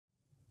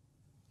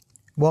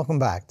Welcome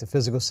back to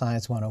Physical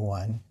Science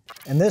 101.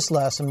 In this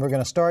lesson, we're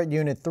going to start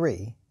Unit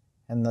 3,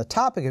 and the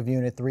topic of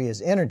Unit 3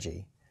 is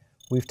energy.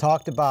 We've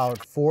talked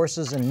about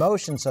forces and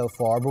motion so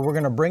far, but we're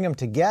going to bring them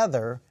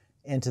together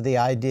into the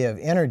idea of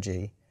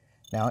energy.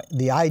 Now,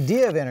 the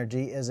idea of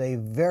energy is a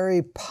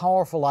very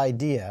powerful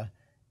idea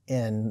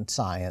in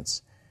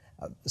science.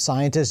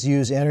 Scientists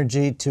use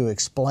energy to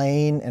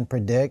explain and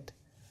predict,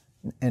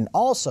 and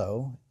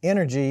also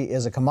energy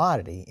is a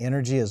commodity.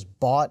 Energy is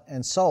bought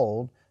and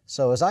sold.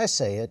 So as I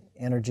say it,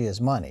 energy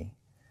is money.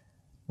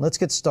 Let's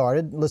get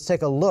started. Let's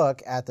take a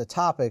look at the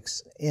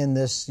topics in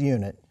this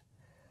unit.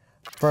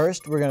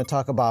 First, we're going to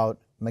talk about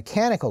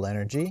mechanical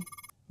energy.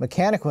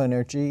 Mechanical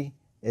energy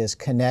is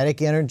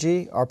kinetic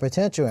energy or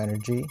potential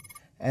energy.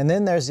 And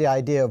then there's the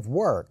idea of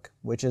work,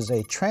 which is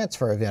a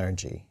transfer of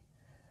energy.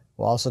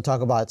 We'll also talk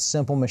about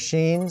simple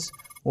machines.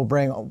 We'll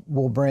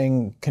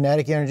bring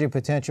kinetic energy,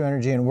 potential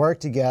energy, and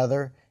work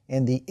together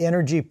in the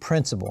energy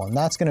principle. And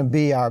that's going to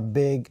be our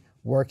big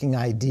working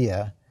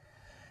idea.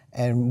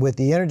 And with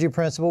the energy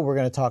principle, we're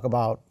going to talk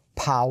about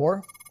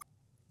power.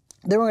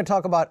 Then we're going to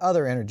talk about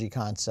other energy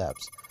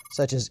concepts,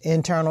 such as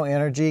internal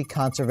energy,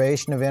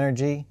 conservation of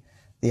energy,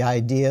 the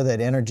idea that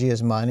energy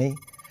is money.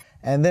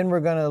 And then we're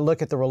going to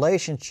look at the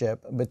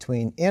relationship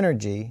between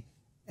energy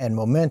and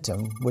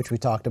momentum, which we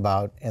talked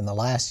about in the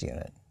last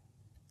unit.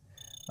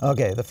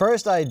 Okay, the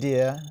first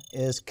idea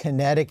is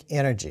kinetic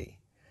energy.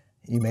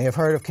 You may have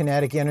heard of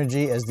kinetic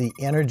energy as the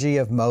energy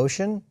of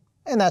motion.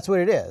 And that's what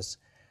it is.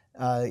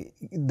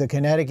 The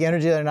kinetic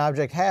energy that an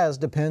object has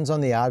depends on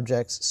the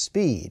object's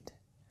speed.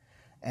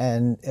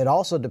 And it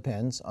also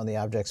depends on the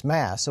object's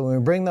mass. So when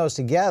we bring those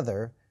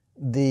together,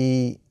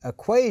 the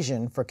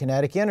equation for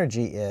kinetic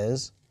energy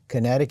is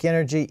kinetic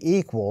energy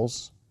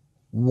equals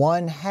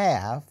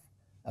 1/2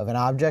 of an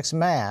object's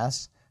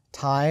mass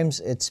times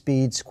its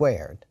speed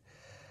squared.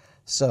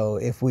 So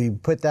if we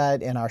put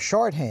that in our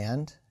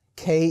shorthand,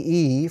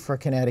 KE for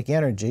kinetic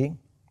energy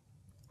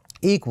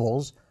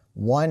equals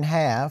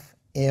 1/2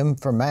 m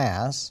for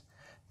mass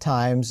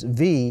times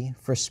v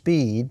for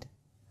speed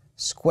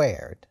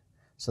squared.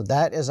 So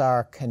that is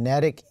our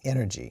kinetic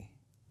energy.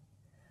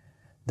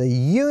 The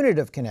unit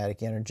of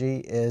kinetic energy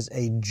is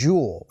a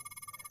joule.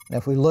 Now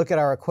if we look at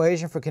our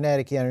equation for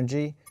kinetic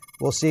energy,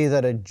 we'll see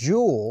that a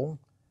joule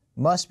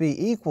must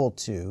be equal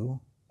to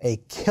a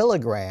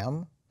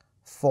kilogram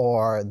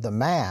for the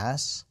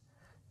mass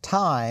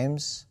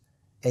times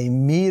a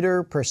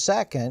meter per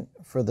second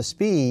for the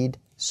speed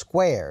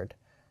squared.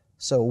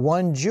 So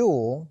 1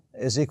 joule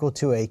is equal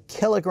to a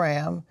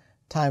kilogram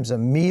times a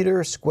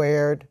meter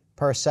squared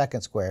per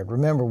second squared.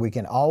 Remember, we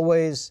can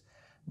always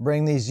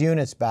bring these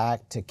units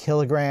back to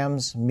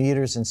kilograms,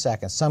 meters, and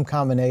seconds, some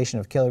combination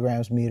of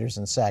kilograms, meters,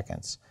 and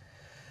seconds.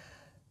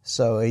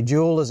 So a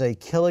joule is a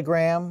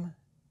kilogram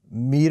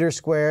meter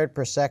squared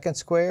per second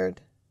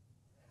squared.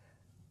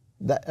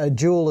 A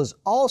joule is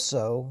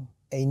also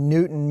a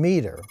Newton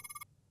meter.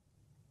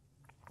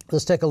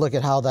 Let's take a look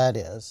at how that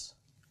is.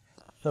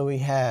 So we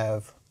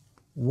have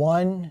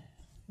 1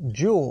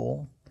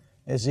 joule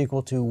is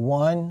equal to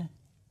 1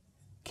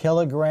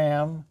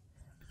 kilogram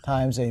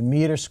times a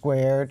meter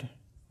squared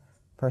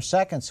per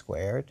second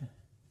squared.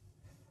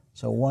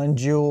 So 1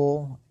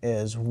 joule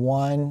is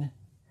 1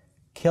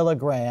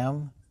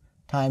 kilogram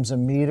times a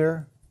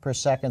meter per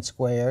second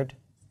squared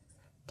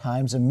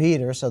times a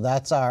meter. So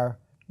that's our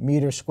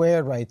meter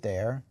squared right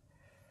there.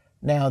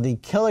 Now the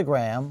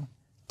kilogram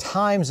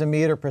times a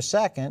meter per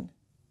second,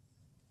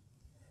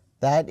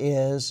 that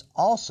is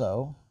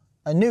also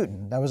a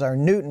Newton. That was our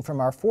Newton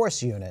from our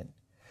force unit.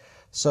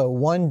 So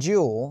 1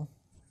 joule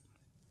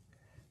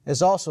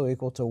is also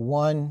equal to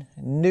 1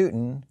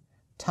 Newton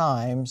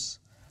times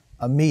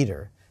a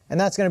meter. And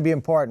that's going to be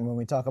important when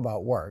we talk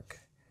about work.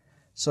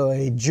 So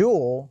a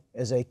joule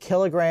is a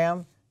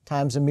kilogram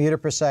times a meter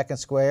per second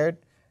squared,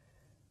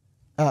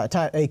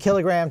 a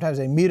kilogram times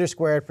a meter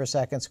squared per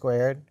second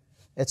squared.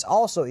 It's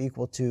also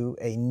equal to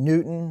a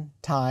Newton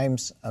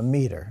times a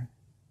meter.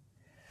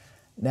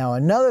 Now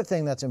another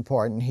thing that's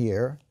important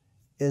here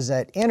is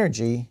that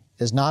energy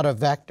is not a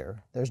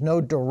vector. There's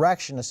no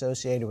direction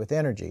associated with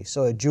energy.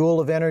 So a joule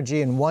of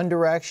energy in one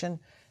direction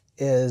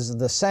is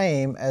the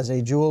same as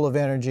a joule of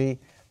energy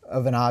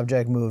of an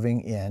object moving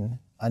in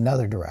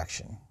another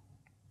direction.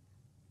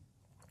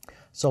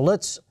 So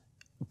let's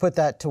put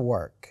that to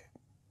work.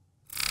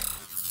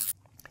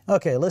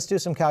 Okay, let's do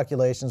some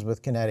calculations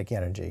with kinetic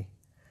energy.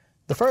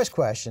 The first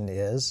question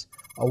is,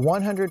 a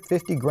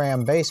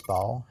 150-gram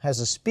baseball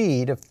has a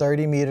speed of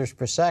 30 meters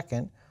per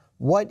second.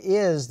 What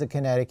is the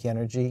kinetic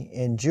energy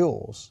in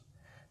joules?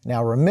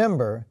 Now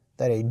remember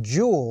that a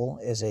joule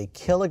is a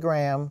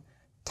kilogram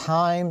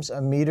times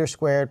a meter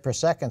squared per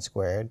second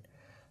squared,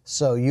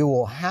 so you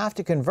will have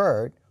to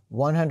convert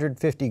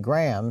 150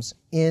 grams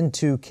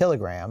into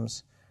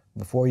kilograms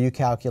before you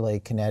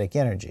calculate kinetic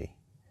energy.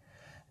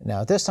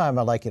 Now at this time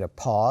I'd like you to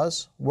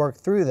pause, work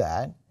through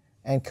that,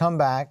 and come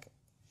back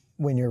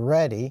when you're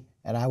ready,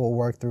 and I will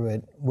work through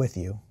it with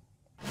you.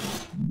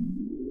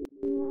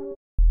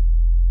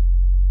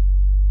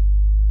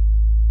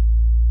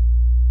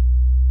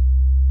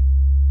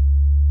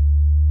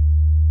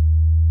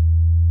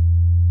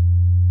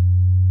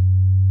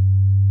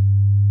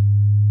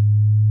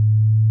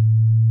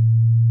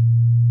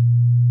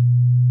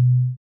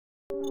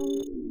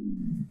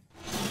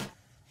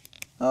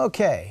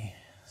 Okay,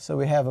 so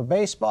we have a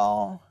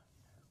baseball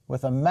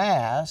with a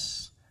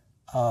mass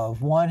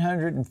of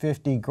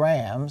 150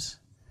 grams,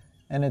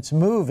 and it's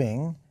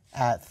moving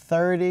at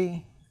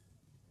 30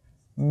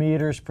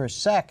 meters per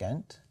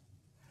second.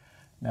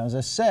 Now, as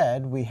I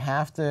said, we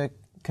have to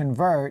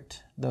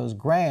convert those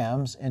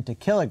grams into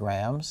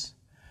kilograms.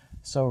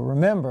 So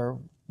remember,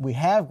 we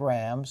have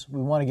grams,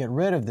 we want to get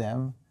rid of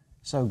them,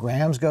 so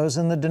grams goes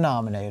in the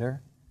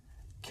denominator,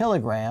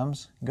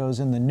 kilograms goes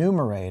in the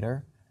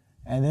numerator,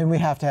 and then we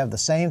have to have the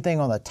same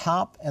thing on the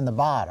top and the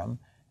bottom,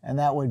 and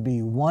that would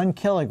be 1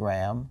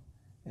 kilogram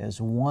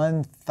is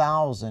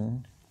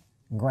 1,000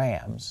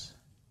 grams.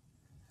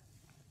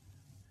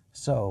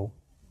 So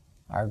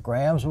our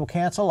grams will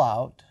cancel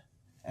out,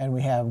 and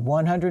we have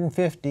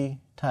 150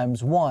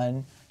 times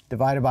 1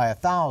 divided by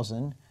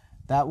 1,000.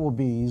 That will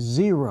be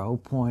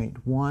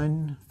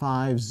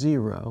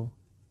 0.150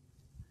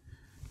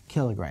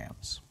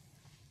 kilograms.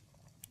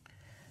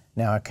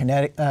 Now,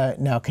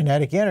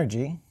 kinetic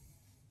energy,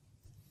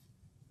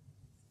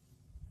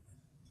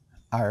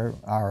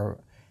 our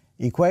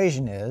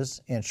equation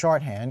is, in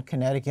shorthand,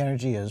 kinetic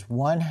energy is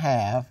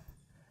 1/2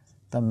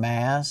 the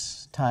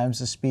mass times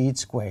the speed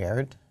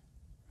squared.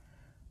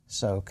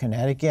 So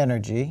kinetic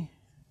energy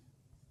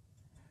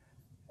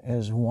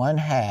is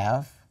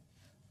 1/2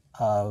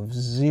 of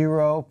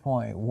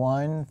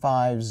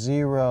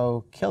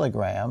 0.150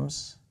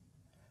 kilograms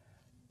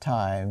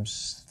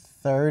times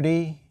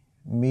 30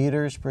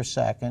 meters per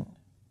second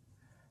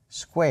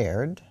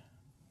squared.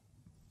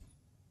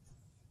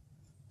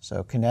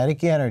 So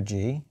kinetic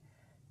energy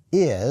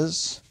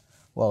is,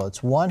 well,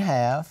 it's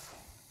 1/2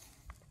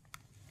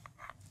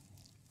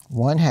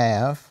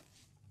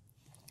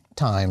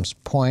 times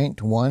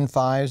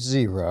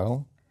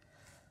 0.150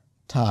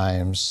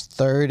 times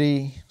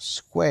 30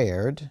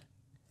 squared,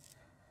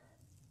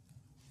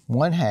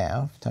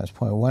 1/2 times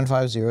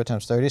 0.150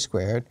 times 30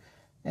 squared,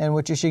 and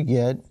what you should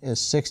get is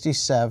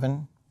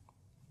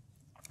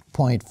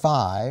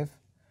 67.5,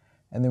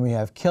 and then we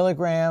have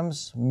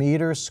kilograms,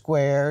 meters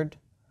squared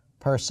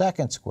per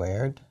second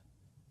squared,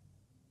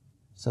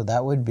 so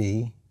that would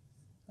be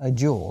a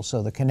joule.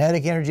 So the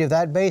kinetic energy of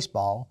that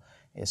baseball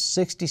is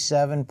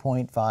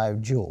 67.5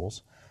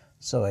 joules.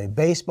 So a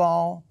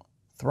baseball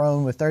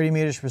thrown with 30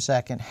 meters per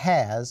second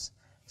has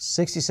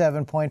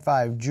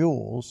 67.5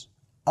 joules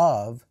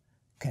of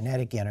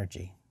kinetic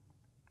energy.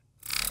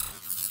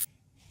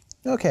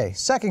 Okay,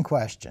 second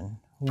question.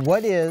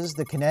 What is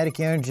the kinetic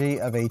energy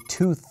of a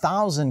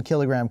 2,000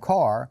 kilogram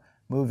car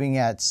moving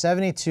at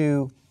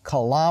 72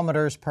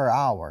 kilometers per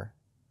hour?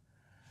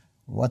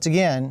 Once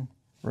again,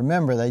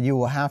 remember that you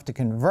will have to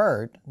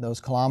convert those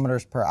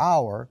kilometers per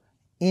hour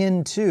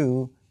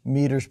into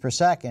meters per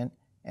second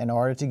in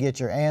order to get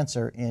your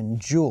answer in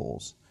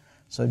joules.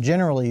 So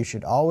generally, you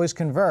should always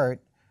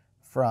convert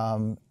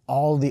from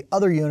all the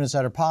other units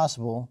that are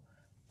possible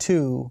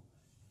to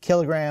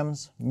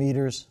kilograms,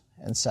 meters,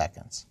 and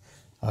seconds.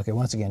 Okay,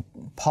 once again,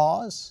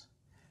 pause,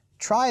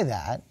 try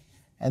that,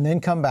 and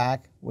then come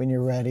back when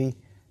you're ready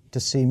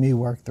to see me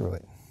work through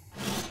it.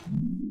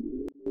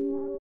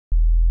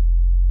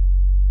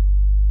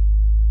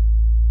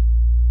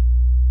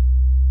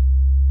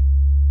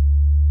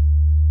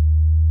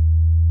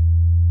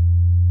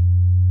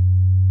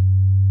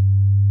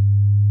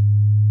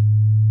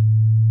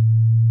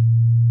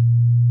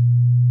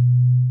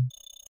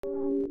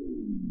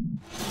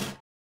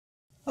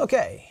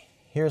 Okay,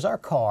 here's our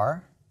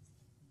car,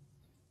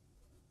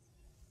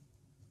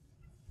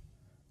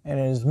 and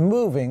it is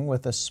moving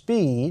with a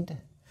speed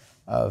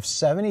of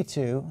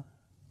 72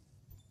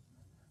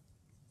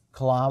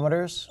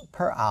 kilometers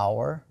per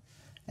hour,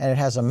 and it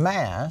has a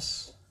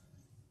mass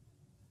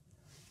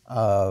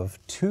of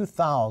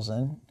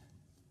 2,000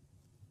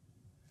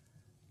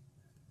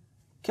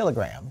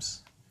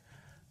 kilograms.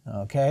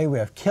 Okay, we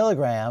have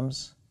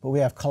kilograms, but we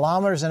have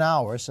kilometers an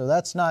hour, so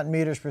that's not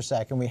meters per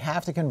second. We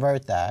have to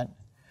convert that.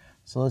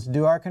 So let's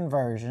do our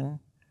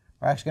conversion.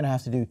 We're actually going to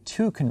have to do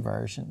two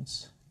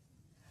conversions.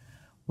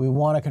 We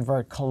want to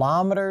convert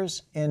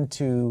kilometers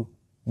into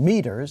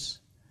meters.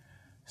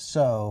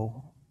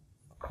 So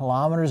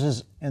kilometers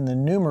is in the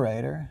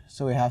numerator,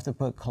 so we have to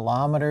put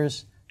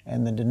kilometers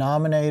in the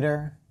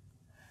denominator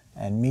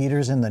and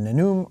meters in the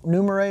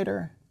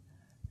numerator.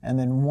 And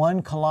then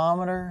 1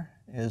 kilometer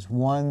is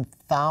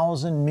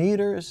 1,000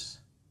 meters.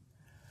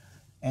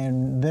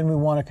 And then we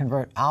want to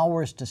convert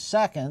hours to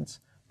seconds.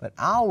 But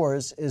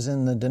hours is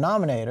in the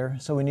denominator,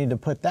 so we need to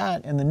put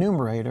that in the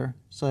numerator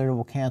so that it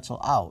will cancel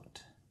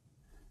out.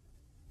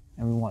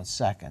 And we want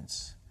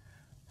seconds.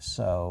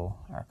 So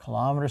our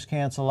kilometers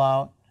cancel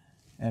out,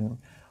 and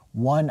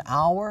 1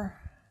 hour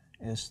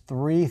is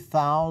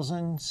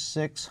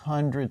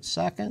 3,600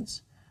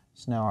 seconds.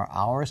 So now our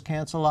hours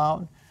cancel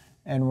out,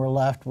 and we're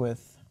left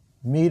with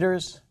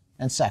meters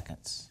and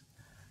seconds.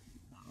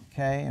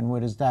 Okay, and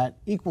what is that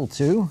equal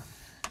to?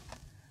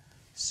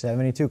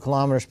 72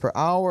 kilometers per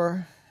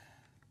hour.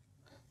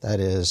 That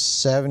is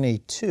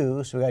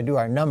 72, so we gotta do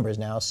our numbers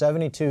now.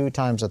 72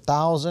 times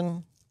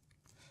 1,000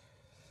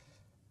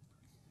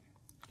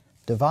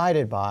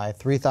 divided by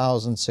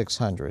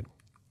 3,600.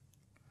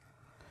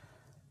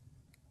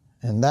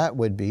 and that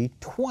would be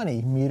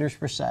 20 meters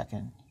per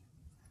second.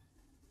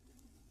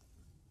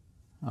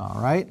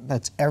 All right,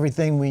 that's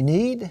everything we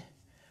need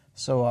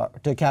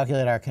to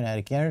calculate our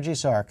kinetic energy.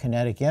 So our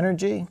kinetic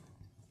energy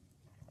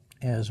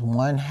is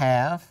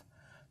 1/2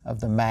 of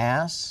the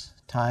mass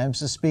times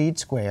the speed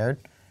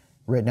squared,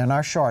 written in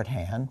our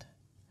shorthand.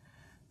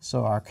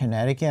 So our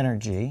kinetic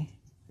energy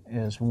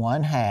is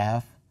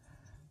 1/2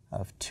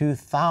 of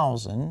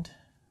 2,000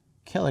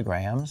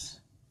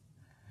 kilograms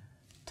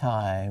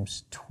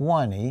times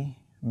 20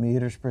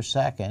 meters per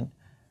second,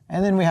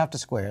 and then we have to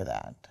square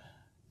that.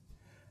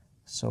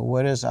 So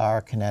what is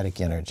our kinetic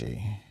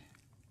energy?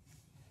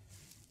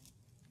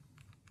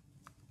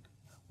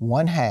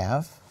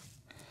 1/2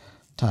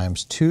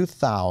 times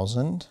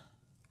 2,000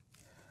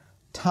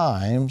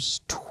 times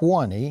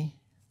 20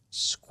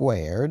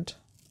 squared.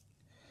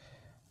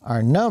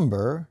 Our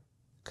number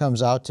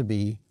comes out to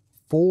be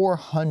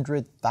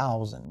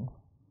 400,000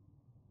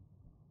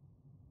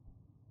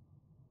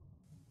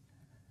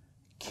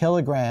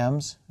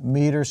 kilograms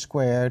meters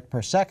squared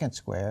per second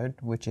squared,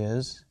 which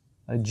is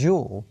a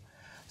joule.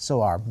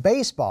 So our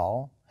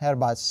baseball had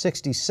about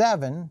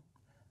 67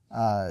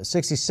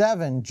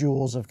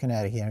 joules of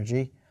kinetic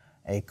energy.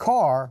 A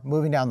car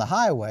moving down the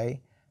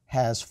highway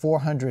has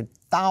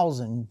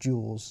 400,000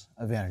 joules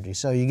of energy.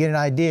 So you get an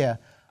idea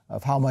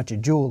of how much a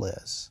joule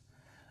is.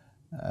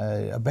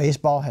 A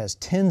baseball has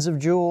tens of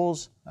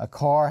joules. A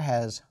car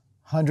has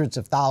hundreds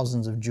of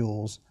thousands of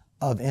joules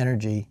of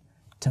energy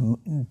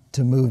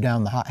to move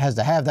down has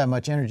to have that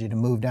much energy to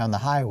move down the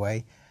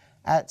highway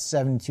at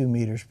 72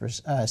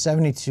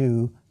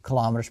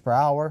 kilometers per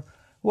hour,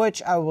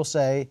 which I will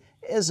say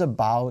is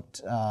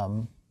about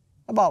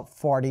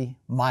 40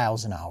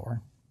 miles an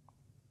hour.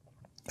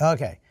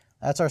 Okay,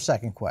 that's our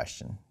second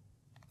question.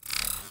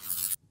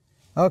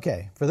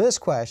 Okay, for this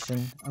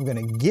question, I'm going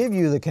to give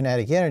you the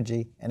kinetic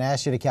energy and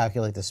ask you to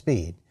calculate the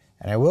speed.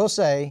 And I will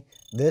say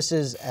this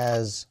is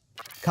as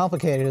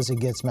complicated as it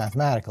gets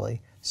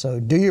mathematically, so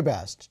do your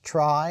best.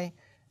 Try,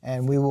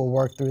 and we will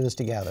work through this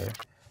together.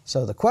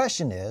 So the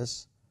question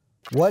is,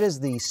 what is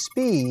the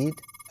speed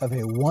of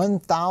a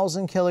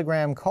 1,000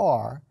 kilogram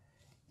car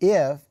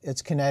if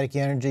its kinetic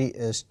energy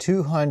is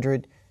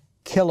 200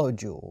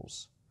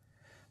 kilojoules?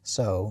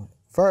 So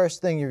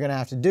first thing you're going to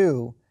have to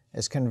do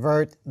is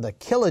convert the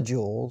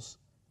kilojoules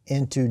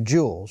into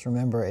joules.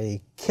 Remember,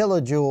 a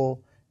kilojoule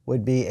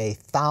would be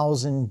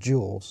 1,000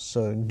 joules.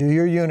 So do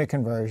your unit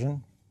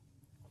conversion,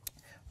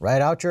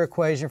 write out your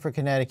equation for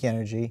kinetic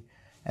energy,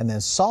 and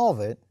then solve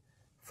it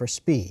for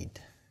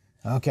speed.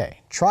 Okay,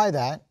 try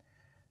that,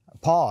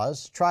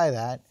 pause, try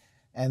that,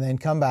 and then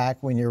come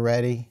back when you're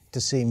ready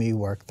to see me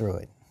work through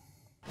it.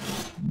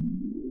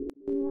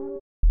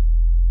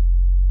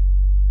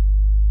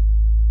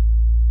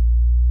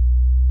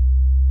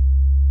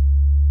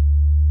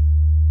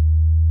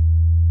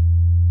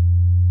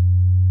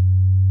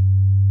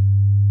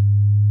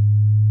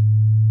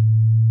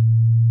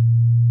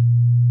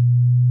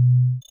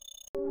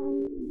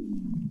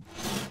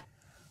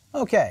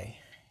 Okay,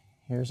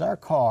 here's our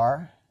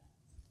car.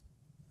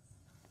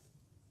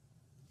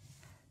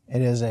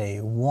 It is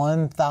a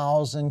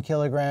 1,000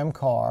 kilogram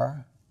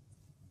car,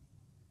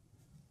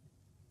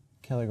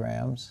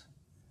 kilograms.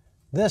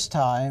 This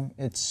time,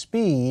 its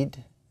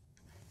speed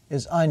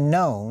is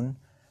unknown,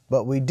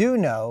 but we do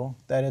know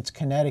that its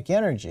kinetic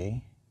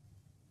energy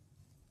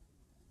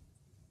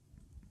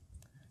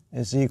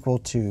is equal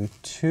to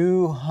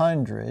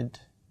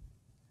 200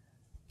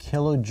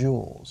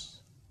 kilojoules.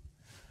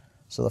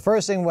 So the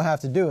first thing we'll have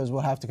to do is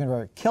we'll have to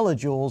convert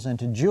kilojoules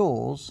into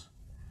joules.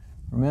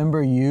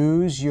 Remember,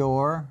 use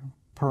your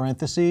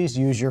parentheses,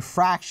 use your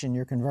fraction,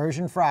 your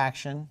conversion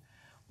fraction.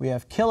 We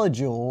have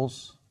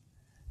kilojoules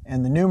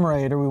in the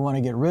numerator. We want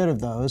to get rid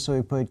of those, so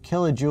we put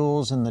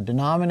kilojoules in the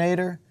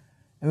denominator,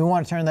 and we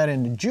want to turn that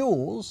into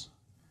joules.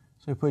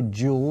 So we put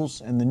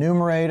joules in the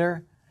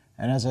numerator,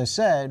 and as I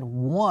said,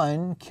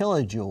 1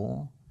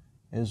 kilojoule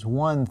is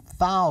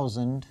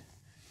 1,000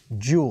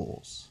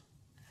 joules.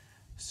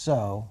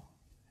 So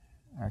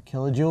our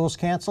kilojoules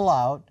cancel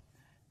out,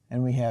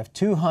 and we have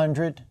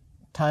 200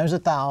 times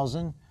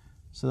 1,000,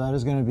 so that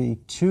is going to be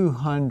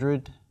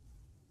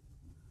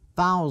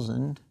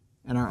 200,000,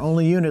 and our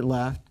only unit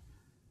left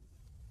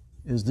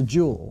is the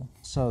joule.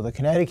 So the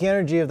kinetic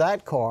energy of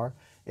that car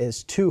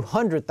is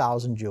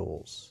 200,000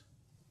 joules.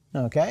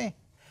 Okay?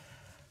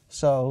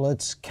 So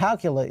let's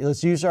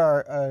use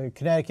our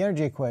kinetic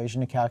energy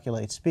equation to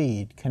calculate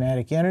speed.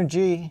 Kinetic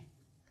energy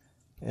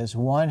is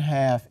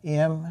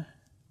 1/2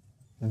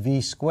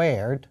 mv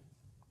squared.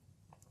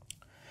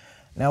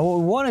 Now what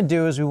we want to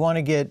do is we want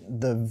to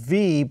get the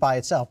v by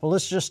itself. But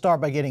let's just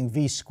start by getting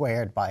v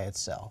squared by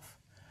itself.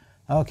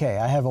 Okay,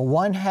 I have a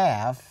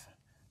 1/2.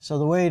 So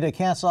the way to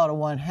cancel out a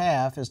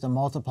 1/2 is to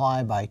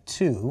multiply by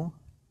 2.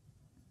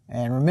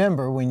 And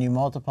remember, when you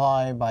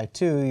multiply by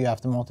 2, you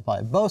have to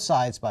multiply both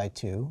sides by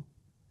 2.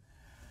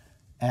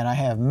 And I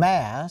have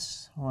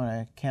mass. I want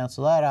to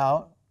cancel that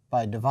out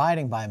by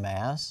dividing by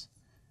mass.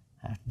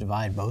 I have to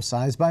divide both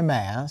sides by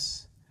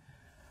mass.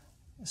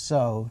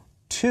 So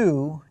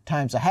 2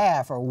 times a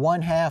half, or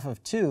 1/2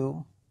 of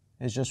 2,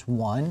 is just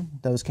 1.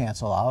 Those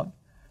cancel out.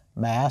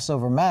 Mass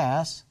over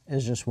mass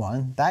is just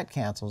 1. That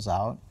cancels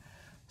out.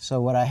 So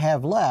what I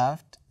have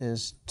left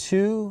is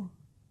 2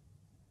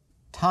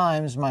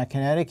 times my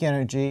kinetic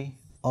energy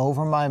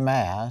over my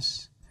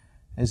mass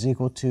is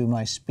equal to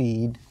my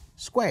speed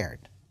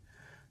squared.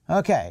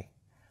 Okay,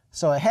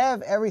 so I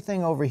have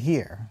everything over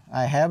here.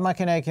 I have my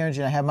kinetic energy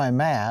and I have my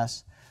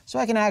mass, so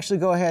I can actually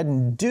go ahead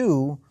and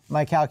do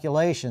my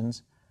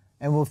calculations,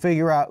 and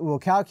we'll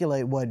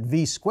calculate what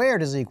v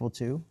squared is equal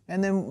to,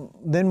 and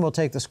then we'll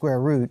take the square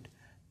root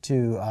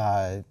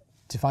to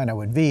find out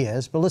what v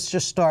is. But let's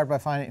just start by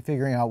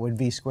figuring out what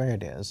v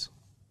squared is.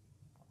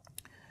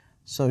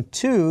 So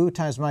 2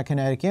 times my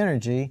kinetic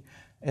energy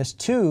is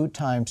 2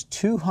 times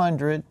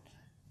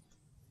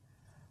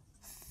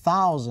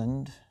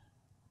 200,000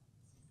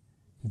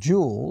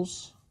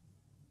 joules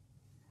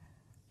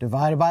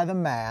divided by the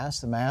mass.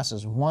 The mass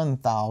is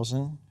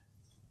 1,000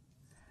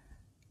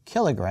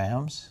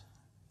 kilograms.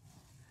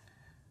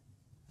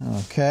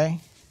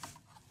 Okay.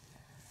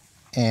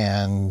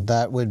 And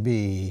that would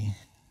be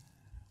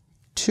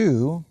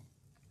 2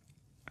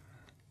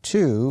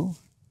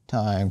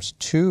 times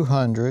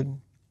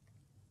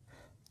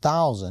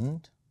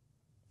 200,000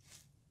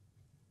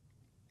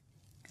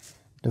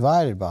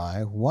 divided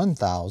by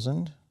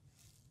 1,000.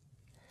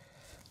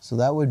 So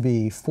that would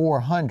be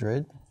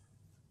 400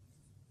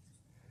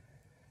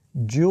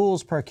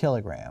 joules per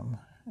kilogram.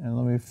 And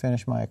let me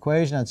finish my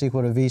equation. That's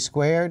equal to v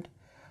squared.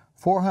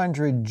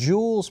 400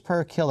 joules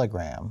per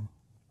kilogram.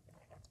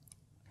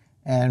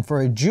 And for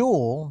a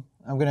joule,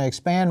 I'm going to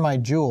expand my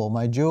joule.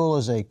 My joule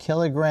is a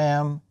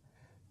kilogram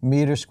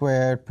meter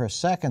squared per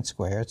second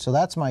squared. So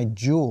that's my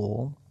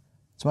joule.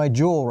 It's my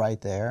joule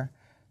right there.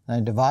 And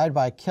I divide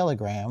by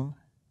kilogram,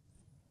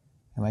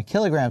 and my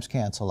kilograms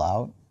cancel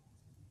out.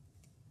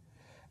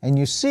 And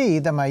you see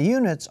that my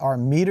units are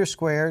meter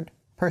squared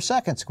per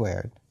second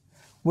squared,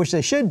 which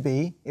they should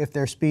be if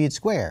they're speed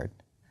squared.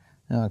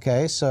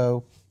 Okay,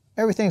 so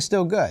everything's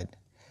still good.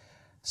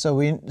 So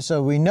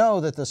we know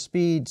that the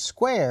speed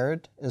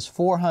squared is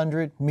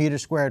 400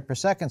 meters squared per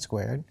second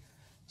squared.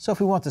 So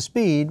if we want the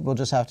speed, we'll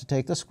just have to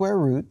take the square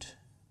root.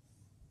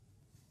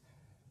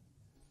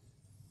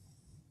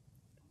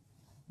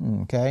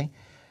 Okay,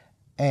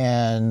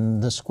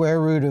 and the square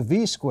root of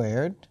v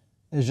squared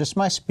is just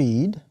my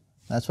speed.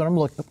 That's what I'm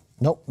looking,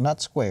 nope,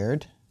 not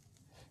squared,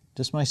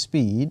 just my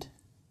speed.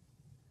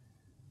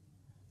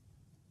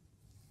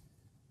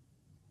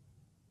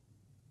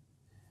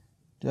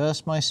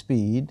 Just my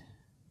speed.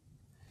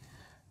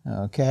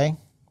 Okay,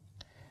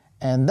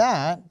 and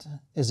that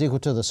is equal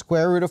to the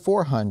square root of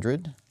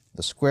 400.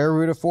 The square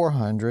root of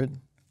 400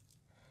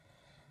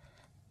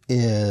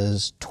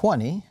 is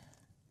 20.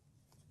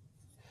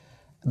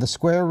 The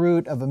square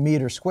root of a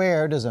meter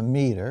squared is a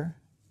meter,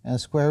 and the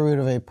square root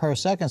of a per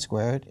second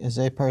squared is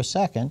a per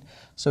second.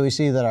 So we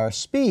see that our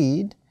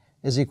speed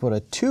is equal to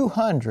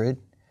 200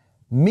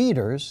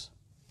 meters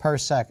per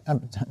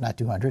second, not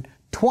 200,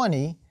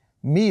 20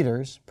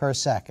 meters per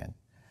second.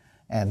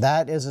 And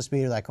that is the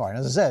speed of that car. And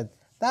as I said,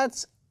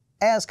 that's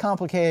as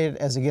complicated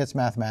as it gets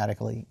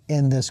mathematically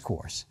in this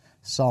course,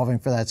 solving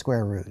for that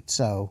square root.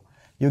 So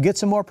you'll get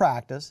some more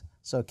practice,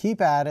 so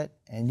keep at it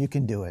and you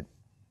can do it.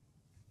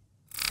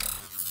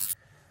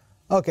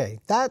 Okay,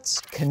 that's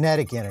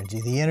kinetic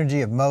energy, the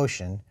energy of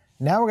motion.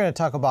 Now we're going to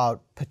talk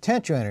about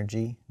potential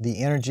energy,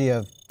 the energy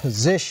of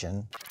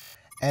position.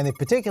 And the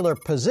particular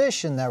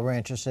position that we're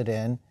interested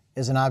in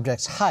is an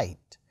object's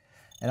height.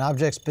 An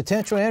object's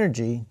potential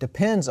energy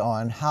depends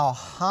on how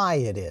high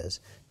it is.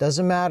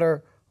 Doesn't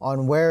matter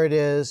on where it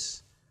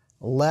is,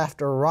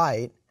 left or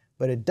right,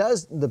 but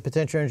the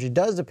potential energy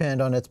does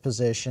depend on its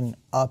position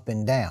up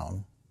and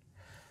down.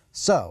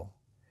 So,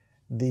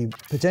 the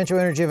potential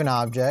energy of an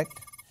object,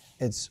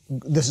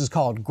 this is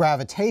called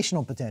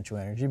gravitational potential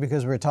energy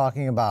because we're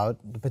talking about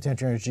the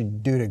potential energy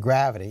due to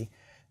gravity.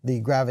 The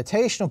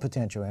gravitational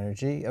potential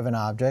energy of an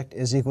object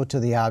is equal to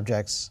the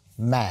object's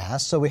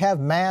mass. So we have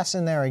mass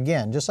in there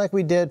again, just like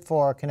we did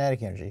for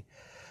kinetic energy.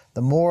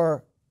 The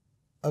more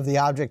of the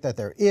object that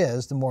there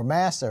is, the more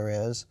mass there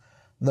is,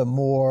 the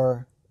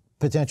more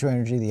potential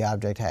energy the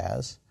object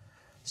has.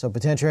 So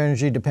potential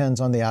energy depends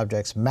on the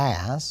object's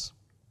mass.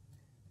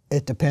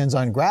 It depends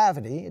on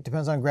gravity. It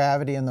depends on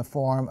gravity in the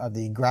form of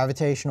the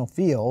gravitational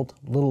field,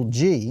 little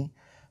g.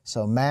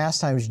 So mass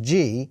times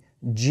g,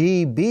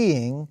 g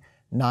being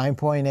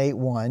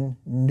 9.81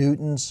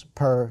 newtons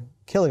per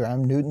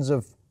kilogram, newtons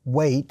of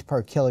weight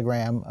per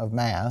kilogram of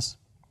mass,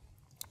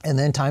 and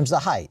then times the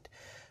height.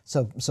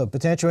 So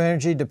potential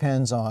energy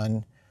depends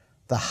on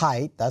the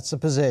height, that's the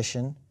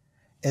position.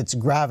 It's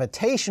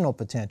gravitational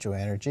potential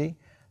energy,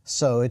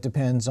 so it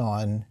depends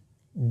on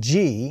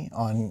g,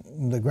 on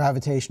the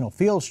gravitational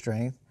field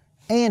strength,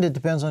 and it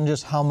depends on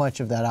just how much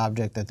of that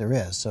object that there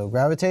is. So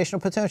gravitational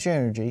potential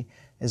energy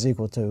is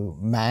equal to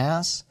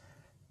mass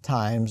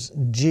times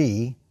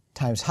g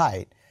times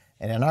height.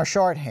 And in our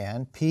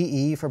shorthand,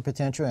 PE for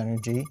potential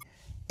energy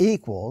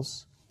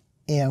equals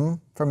m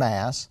for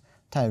mass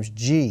times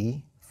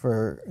g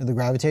for the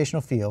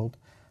gravitational field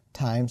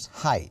times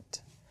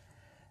height.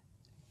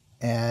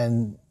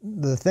 And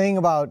the thing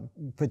about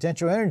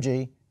potential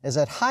energy is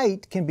that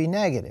height can be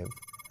negative.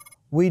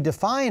 We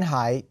define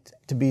height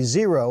to be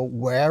 0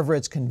 wherever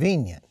it's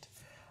convenient.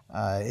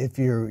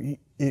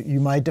 You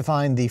might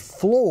define the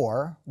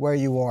floor where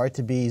you are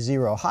to be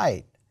 0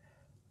 height,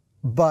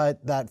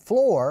 but that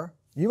floor,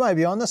 you might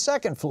be on the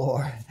second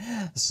floor.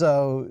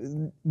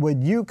 So what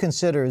you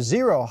consider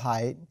 0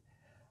 height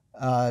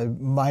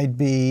might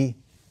be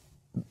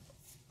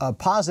a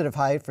positive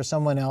height for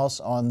someone else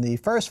on the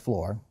first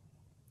floor.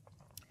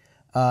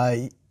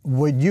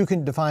 What you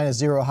can define as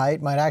 0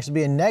 height might actually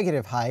be a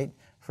negative height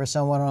for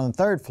someone on the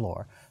third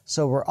floor.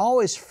 So we're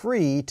always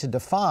free to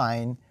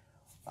define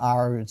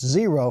our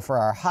 0 for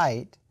our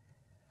height.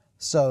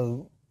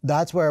 So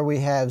that's where we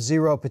have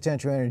 0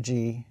 potential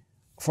energy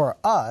for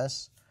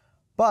us,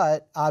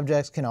 but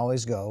objects can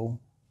always go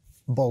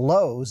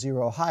below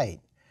 0 height.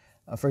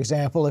 For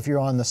example, if you're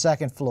on the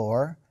second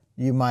floor,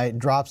 you might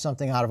drop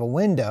something out of a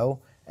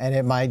window and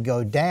it might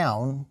go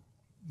down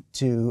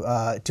to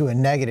a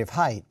negative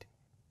height.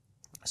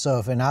 So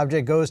if an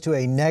object goes to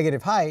a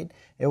negative height,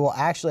 it will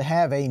actually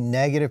have a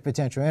negative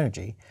potential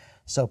energy.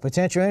 So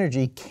potential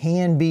energy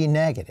can be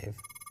negative.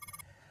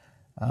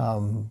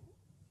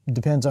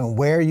 Depends on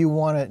where you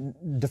want to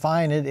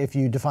define it. If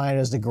you define it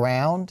as the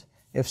ground,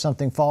 if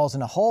something falls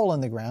in a hole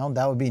in the ground,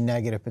 that would be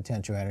negative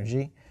potential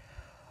energy.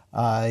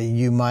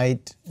 You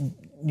might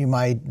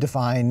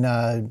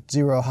define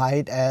 0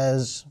 height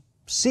as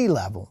sea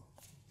level,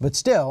 but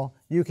still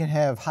you can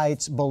have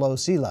heights below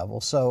sea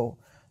level. So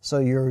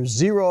your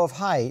 0 of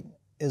height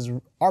is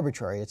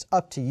arbitrary. It's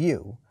up to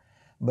you.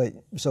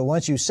 So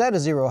once you set a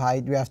 0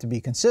 height, you have to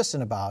be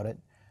consistent about it.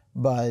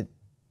 But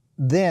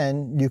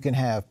then you can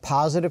have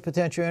positive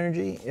potential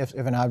energy if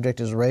an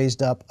object is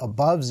raised up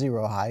above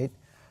 0 height,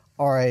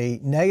 or a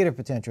negative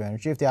potential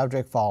energy if the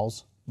object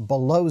falls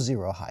below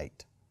 0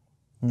 height.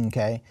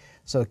 Okay,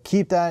 so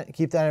keep that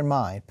in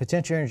mind.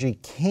 Potential energy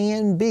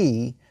can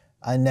be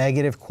a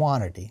negative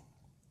quantity.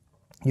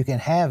 You can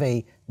have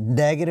a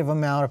negative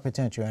amount of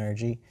potential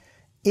energy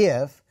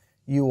if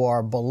you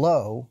are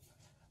below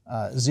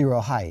 0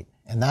 height,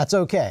 and that's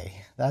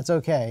okay. That's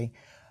okay.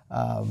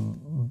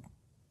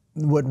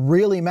 What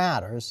really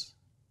matters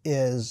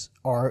is,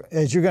 or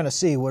as you're going to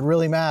see, what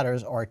really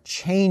matters are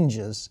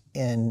changes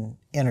in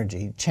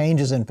energy,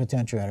 changes in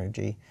potential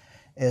energy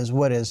is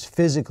what is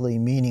physically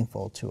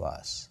meaningful to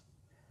us.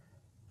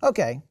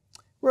 Okay,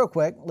 real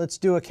quick, let's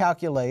do a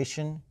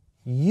calculation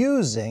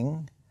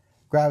using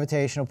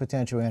gravitational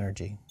potential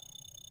energy.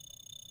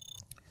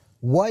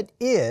 What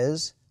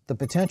is the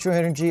potential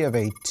energy of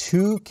a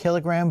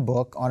 2-kilogram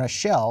book on a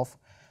shelf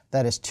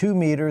that is 2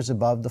 meters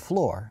above the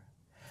floor?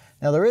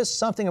 Now, there is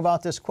something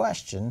about this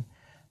question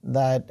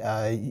that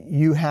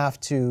you have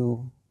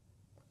to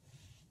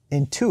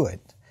intuit.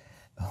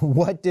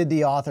 What did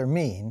the author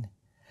mean?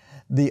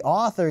 The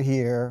author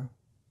here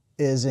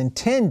is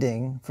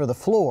intending for the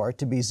floor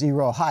to be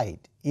 0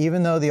 height,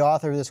 even though the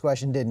author of this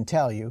question didn't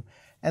tell you.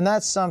 And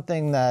that's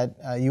something that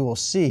you will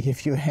see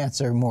if you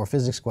answer more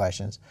physics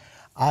questions.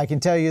 I can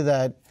tell you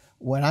that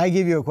when I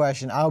give you a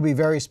question, I'll be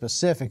very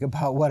specific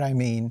about what I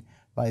mean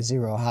by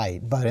 0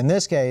 height. But in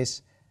this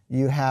case,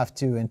 you have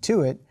to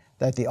intuit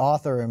that the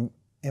author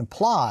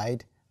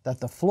implied that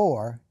the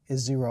floor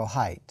is 0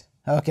 height.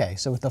 Okay,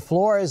 so if the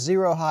floor is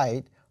 0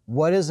 height,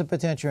 what is the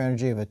potential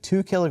energy of a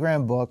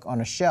 2-kilogram book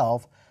on a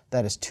shelf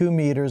that is 2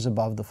 meters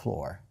above the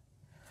floor?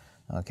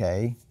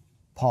 Okay,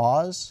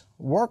 pause,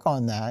 work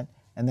on that,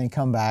 and then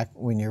come back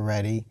when you're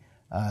ready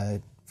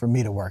for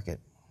me to work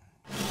it.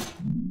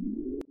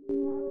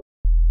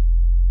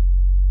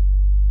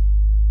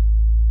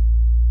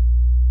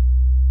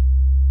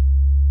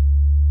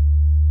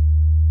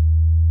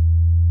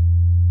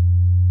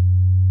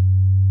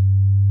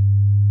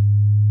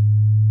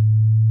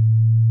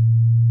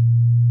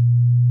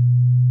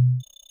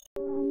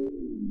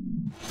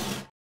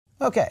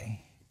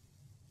 Okay,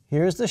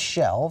 here's the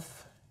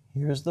shelf,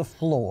 here's the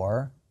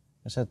floor.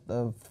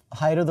 The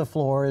height of the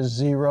floor is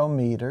 0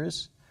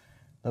 meters.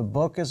 The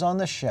book is on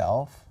the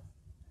shelf.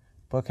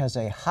 The book has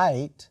a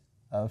height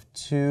of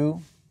 2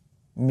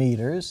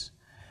 meters,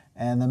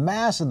 and the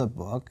mass of the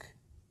book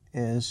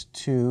is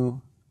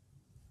 2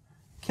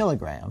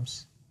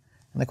 kilograms.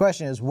 And the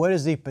question is, what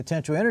is the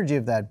potential energy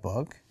of that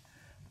book?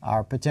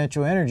 Our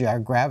potential energy, our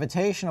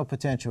gravitational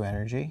potential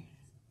energy,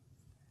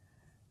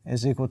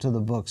 is equal to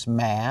the book's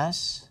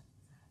mass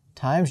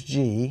times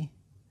g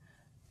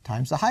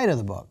times the height of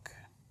the book.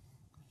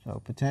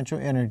 So potential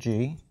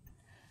energy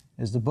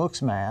is the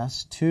book's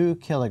mass, 2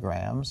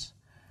 kilograms,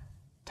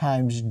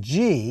 times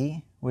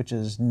g, which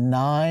is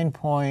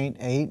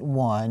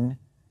 9.81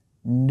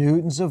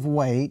 newtons of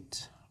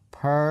weight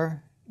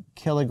per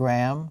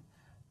kilogram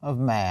of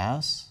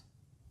mass,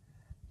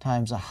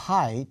 times a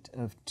height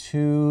of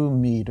 2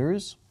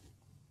 meters.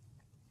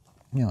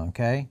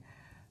 Okay,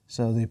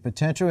 so the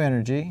potential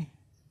energy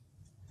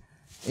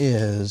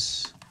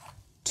is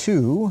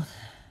 2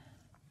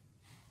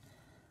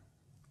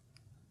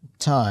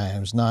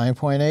 times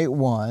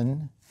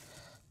 9.81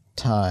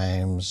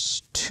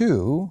 times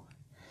 2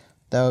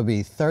 That would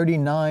be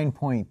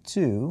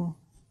 39.2.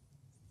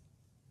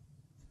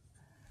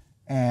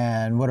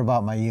 And what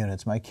about my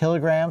units? My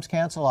kilograms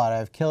cancel out. I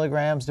have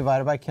kilograms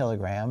divided by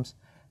kilograms,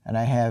 and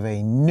I have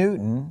a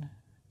Newton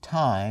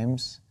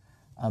times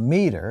a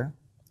meter.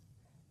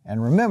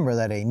 And remember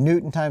that a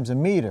Newton times a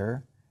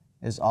meter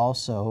is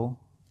also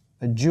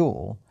a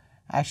joule.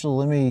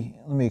 Actually,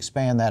 let me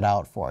expand that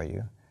out for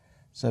you.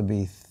 So it'd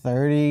be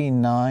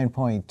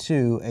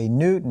 39.2. A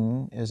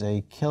Newton is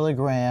a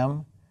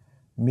kilogram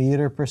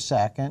meter per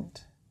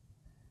second.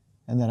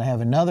 And then I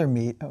have another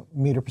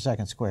meter per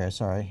second squared,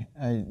 sorry.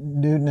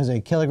 Newton is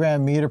a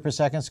kilogram meter per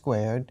second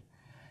squared.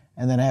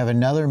 And then I have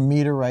another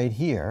meter right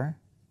here.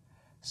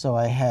 So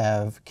I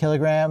have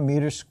kilogram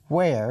meter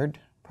squared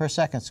per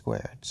second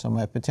squared. So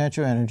my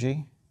potential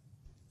energy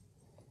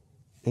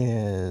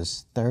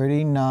is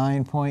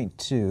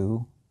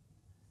 39.2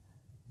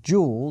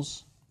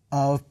 joules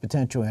of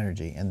potential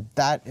energy. And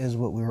that is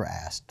what we were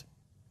asked.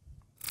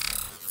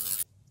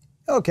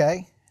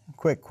 Okay,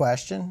 quick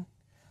question.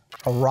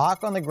 A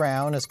rock on the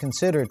ground is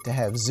considered to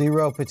have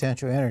zero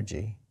potential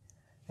energy.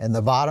 In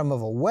the bottom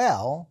of a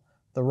well,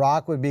 the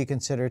rock would be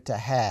considered to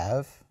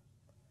have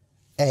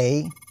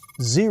A,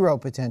 zero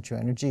potential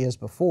energy as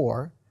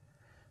before,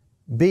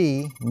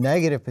 B,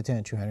 negative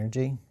potential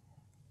energy,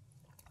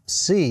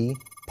 C,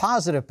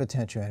 positive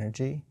potential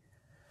energy,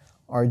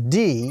 or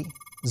D,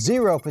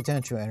 zero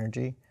potential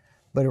energy,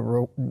 but it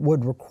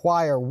would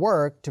require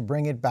work to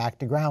bring it back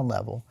to ground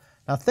level.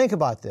 Now think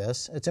about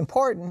this. It's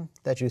important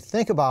that you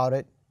think about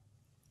it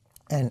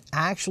and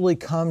actually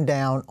come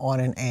down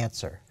on an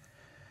answer.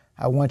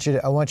 I want you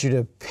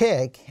to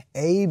pick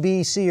A,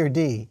 B, C, or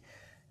D,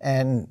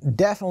 and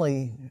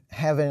definitely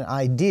have an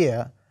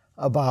idea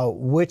about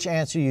which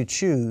answer you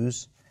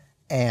choose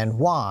and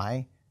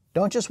why.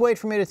 Don't just wait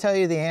for me to tell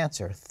you the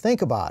answer.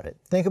 Think about it.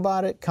 Think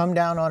about it, come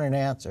down on an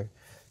answer.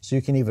 So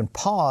you can even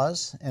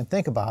pause and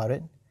think about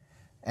it,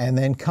 and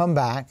then come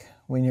back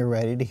when you're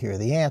ready to hear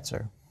the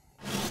answer.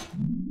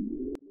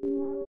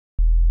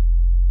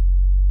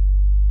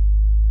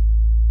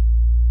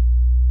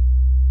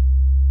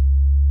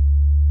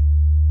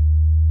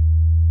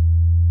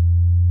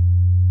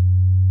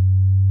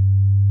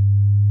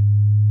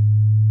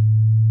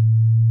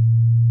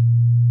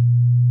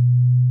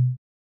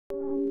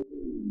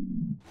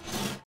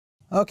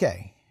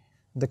 Okay,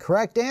 the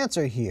correct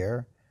answer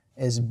here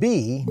is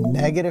B,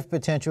 negative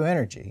potential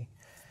energy.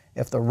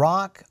 If the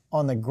rock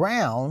on the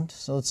ground,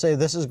 so let's say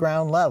this is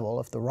ground level,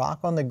 if the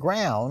rock on the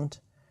ground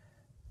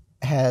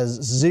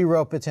has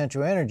zero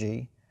potential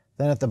energy,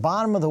 then at the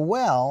bottom of the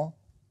well,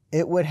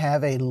 it would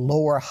have a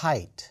lower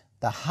height.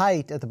 The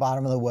height at the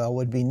bottom of the well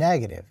would be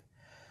negative.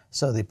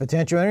 So the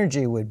potential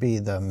energy would be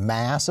the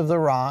mass of the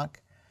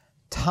rock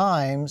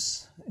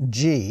times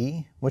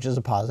G, which is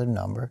a positive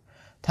number,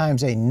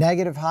 times a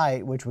negative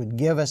height, which would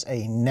give us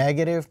a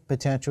negative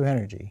potential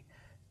energy.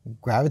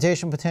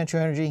 Gravitational potential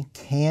energy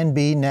can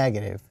be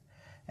negative.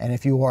 And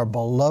if you are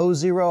below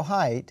zero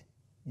height,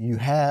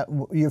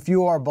 if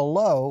you are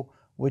below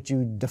what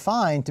you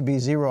define to be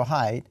zero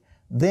height,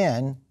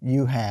 then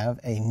you have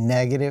a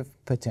negative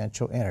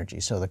potential energy.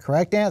 So the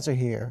correct answer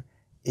here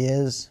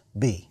is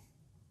B.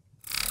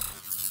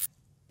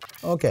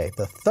 Okay,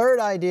 the third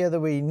idea that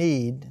we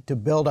need to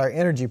build our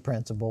energy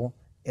principle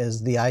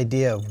is the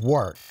idea of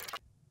work.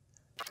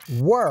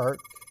 Work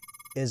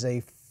is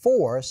a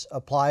force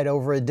applied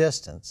over a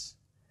distance.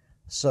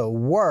 So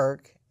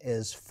work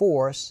is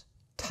force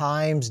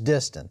times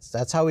distance.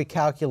 That's how we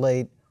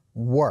calculate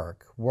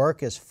work.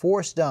 Work is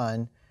force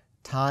done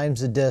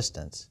times the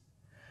distance.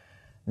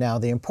 Now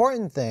the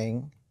important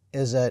thing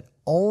is that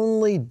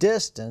only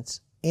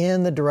distance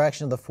in the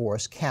direction of the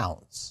force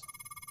counts.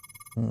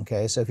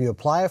 Okay, so if you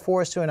apply a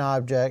force to an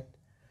object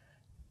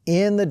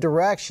in the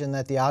direction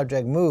that the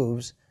object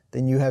moves,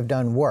 then you have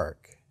done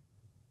work.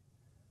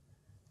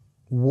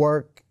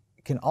 Work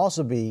can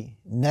also be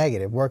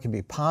negative. Work can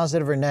be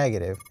positive or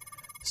negative.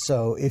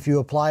 So if you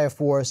apply a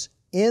force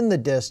in the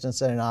distance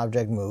that an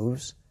object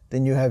moves,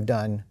 then you have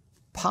done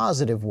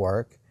positive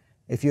work.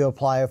 If you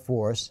apply a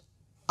force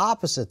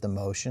opposite the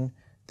motion,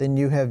 then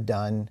you have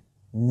done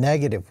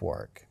negative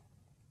work.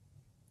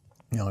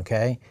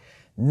 Okay?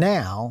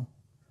 Now,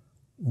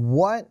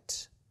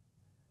 what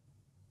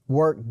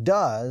work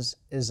does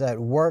is that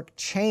work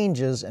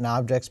changes an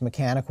object's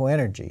mechanical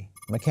energy.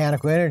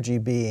 Mechanical energy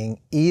being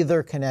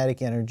either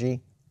kinetic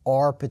energy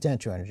or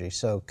potential energy.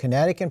 So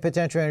kinetic and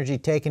potential energy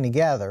taken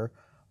together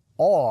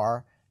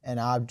are an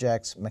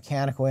object's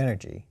mechanical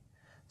energy.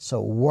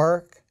 So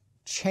work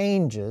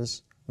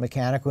changes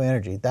mechanical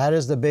energy. That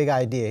is the big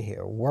idea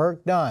here.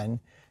 Work done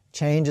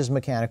changes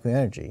mechanical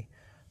energy.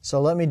 So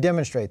let me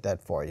demonstrate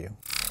that for you.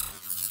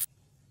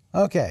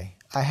 Okay,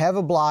 I have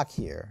a block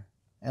here,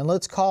 and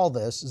let's call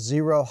this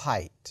zero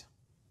height.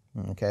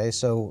 Okay,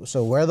 so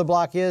where the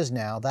block is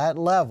now, that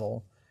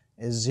level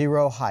is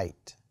zero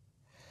height.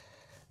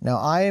 Now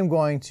I am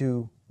going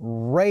to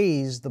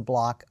raise the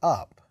block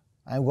up.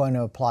 I'm going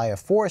to apply a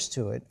force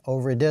to it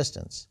over a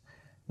distance.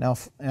 Now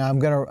I'm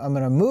going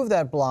to move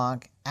that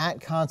block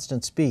at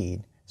constant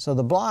speed. So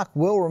the block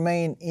will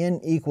remain in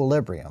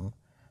equilibrium.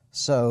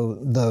 So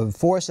the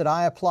force that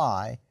I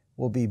apply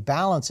will be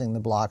balancing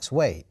the block's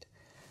weight.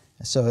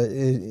 So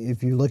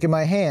if you look at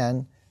my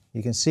hand,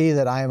 you can see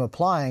that I am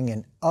applying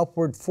an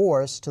upward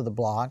force to the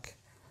block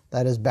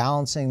that is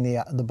balancing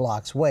the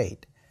block's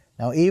weight.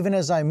 Now, even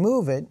as I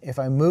move it, if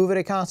I move it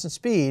at constant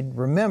speed,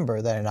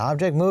 remember that an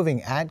object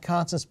moving at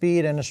constant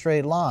speed in a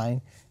straight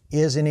line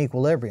is in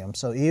equilibrium.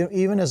 So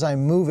even as I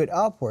move it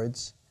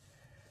upwards,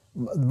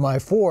 my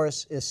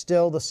force is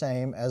still the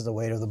same as the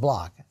weight of the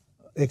block,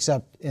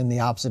 except in the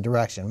opposite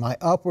direction. My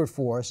upward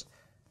force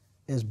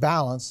is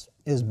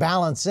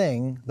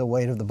balancing the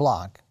weight of the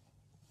block.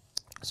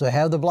 So I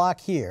have the block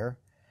here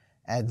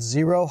at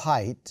 0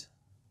 height,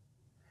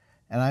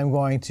 and I'm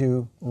going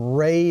to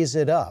raise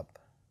it up.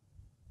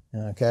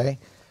 Okay,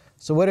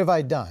 so what have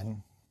I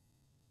done?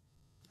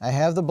 I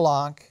have the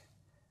block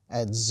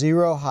at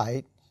 0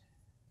 height,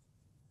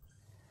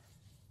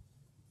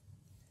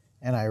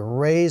 and I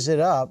raise it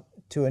up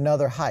to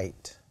another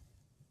height.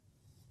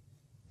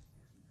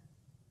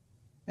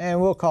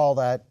 And we'll call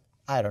that,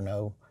 I don't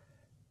know,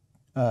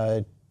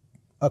 a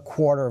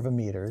quarter of a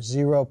meter,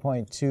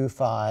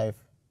 0.25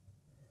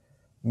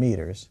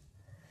 meters.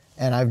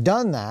 And I've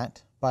done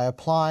that by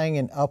applying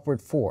an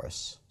upward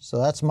force. So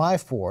that's my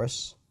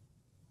force.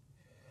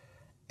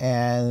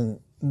 And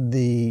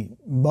the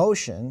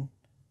motion,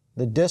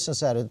 the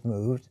distance that it's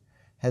moved,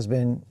 has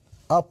been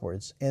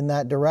upwards in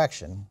that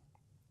direction.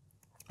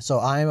 So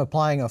I am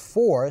applying a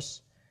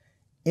force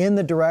in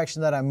the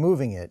direction that I'm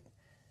moving it.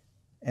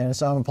 And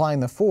so I'm applying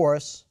the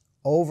force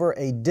over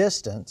a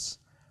distance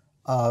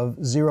of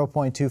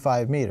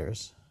 0.25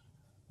 meters.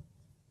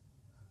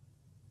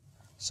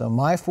 So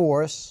my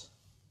force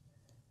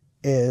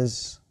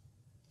is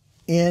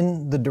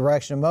in the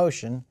direction of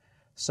motion,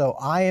 so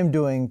I am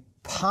doing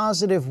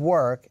positive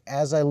work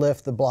as I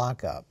lift the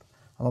block up.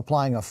 I'm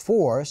applying a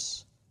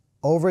force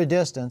over a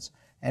distance,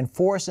 and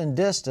force and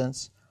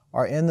distance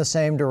are in the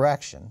same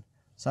direction.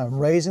 So I'm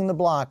raising the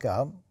block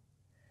up,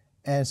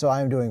 and so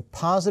I'm doing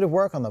positive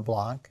work on the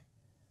block.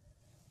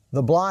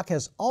 The block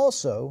has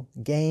also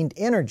gained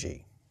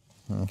energy.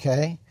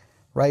 Okay?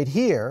 Right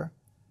here,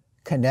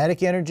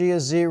 kinetic energy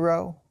is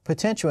 0,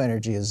 potential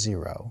energy is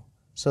 0.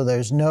 So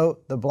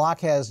the block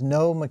has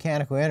no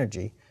mechanical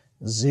energy,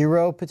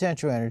 0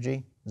 potential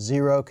energy,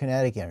 0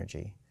 kinetic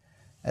energy.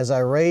 As I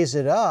raise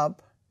it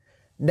up,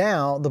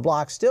 now the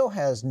block still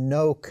has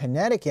no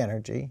kinetic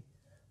energy,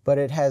 but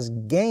it has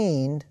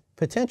gained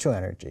potential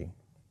energy.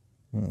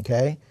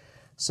 Okay?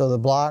 So the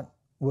block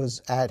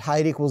was at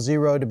height equals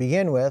 0 to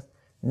begin with.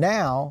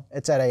 Now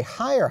it's at a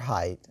higher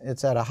height.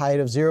 It's at a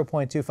height of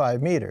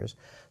 0.25 meters.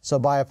 So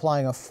by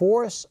applying a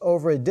force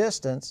over a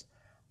distance,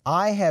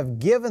 I have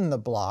given the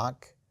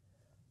block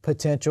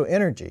potential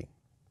energy.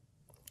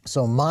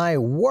 So my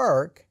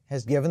work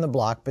has given the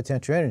block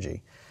potential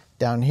energy.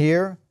 Down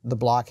here, the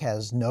block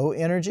has no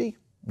energy,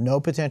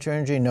 no potential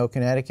energy, no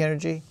kinetic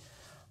energy.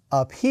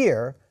 Up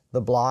here,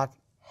 the block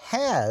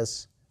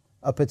has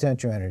a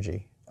potential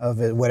energy of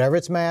whatever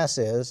its mass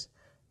is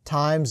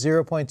times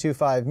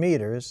 0.25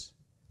 meters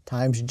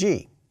times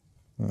g.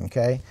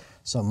 Okay?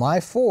 So my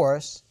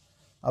force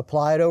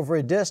applied over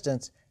a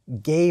distance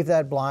gave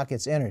that block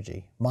its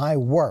energy, my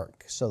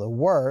work. So the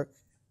work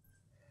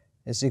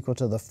is equal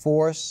to the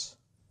force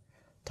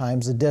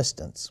times the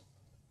distance.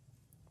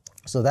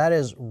 So that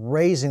is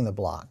raising the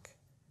block.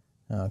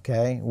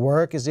 Okay?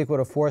 Work is equal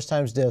to force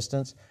times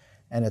distance,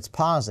 and it's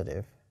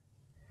positive.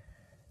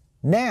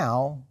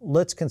 Now,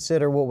 let's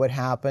consider what would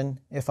happen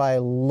if I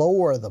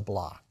lower the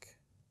block.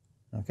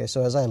 Okay,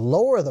 so as I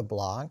lower the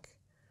block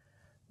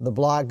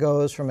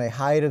goes from a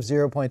height of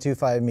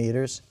 0.25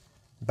 meters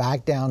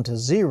back down to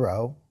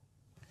 0.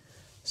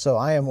 So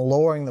I am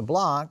lowering the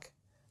block.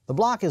 The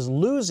block is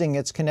losing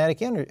its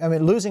kinetic energy,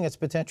 losing its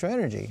potential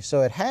energy.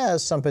 So it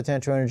has some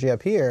potential energy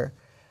up here.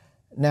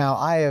 Now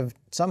I have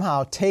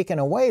somehow taken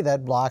away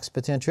that block's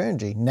potential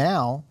energy.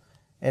 Now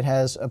it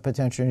has a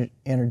potential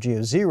energy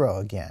of 0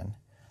 again.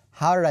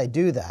 How did I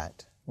do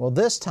that? Well,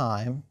 this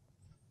time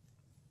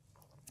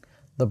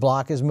the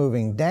block is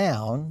moving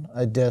down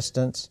a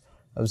distance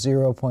of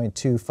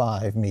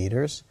 0.25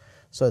 meters.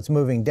 So it's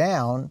moving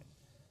down,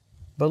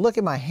 but look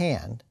at my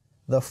hand.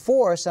 The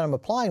force that I'm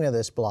applying to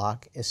this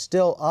block is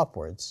still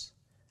upwards.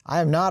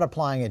 I am not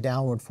applying a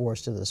downward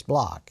force to this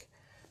block.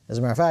 As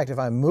a matter of fact, if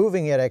I'm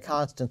moving it at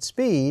constant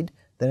speed,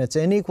 then it's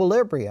in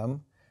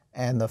equilibrium,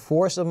 and the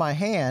force of my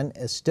hand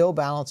is still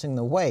balancing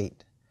the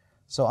weight.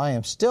 So I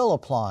am still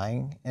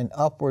applying an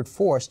upward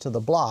force to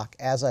the block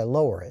as I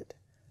lower it.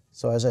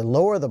 So as I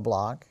lower the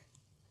block,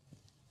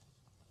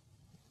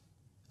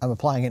 I'm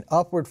applying an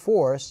upward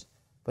force,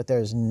 but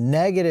there's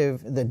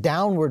the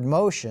downward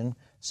motion,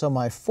 so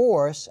my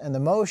force and the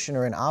motion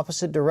are in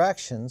opposite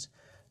directions,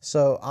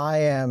 so I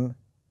am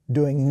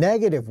doing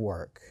negative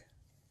work.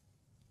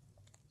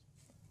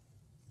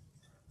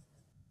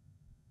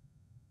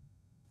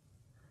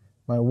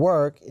 My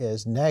work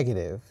is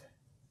negative.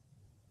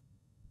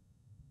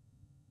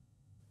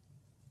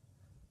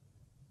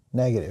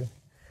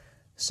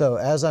 So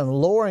as I'm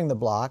lowering the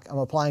block, I'm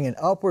applying an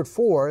upward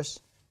force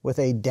with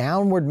a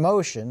downward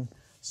motion,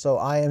 so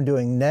I am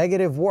doing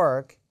negative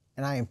work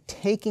and I am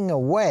taking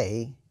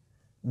away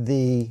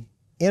the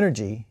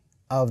energy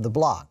of the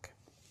block.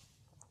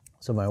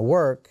 So my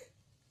work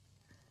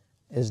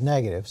is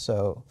negative.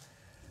 So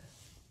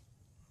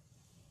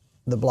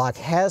the block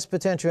has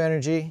potential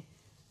energy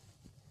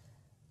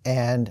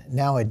and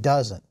now it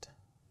doesn't.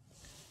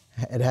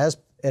 It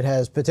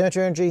has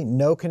potential energy,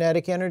 no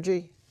kinetic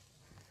energy.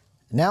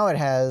 Now it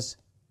has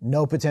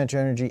no potential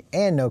energy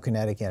and no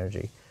kinetic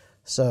energy.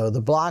 So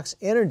the block's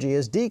energy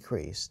is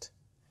decreased.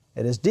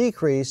 It is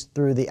decreased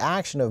through the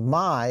action of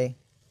my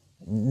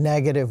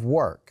negative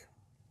work.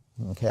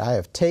 Okay, I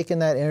have taken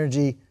that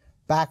energy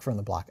back from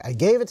the block. I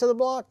gave it to the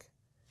block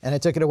and I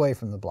took it away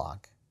from the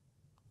block.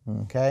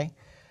 Okay,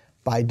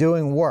 by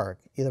doing work,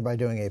 either by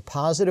doing a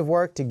positive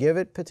work to give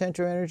it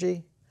potential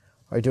energy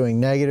or doing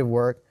negative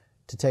work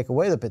to take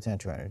away the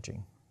potential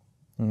energy.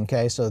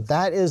 Okay, so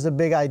that is the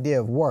big idea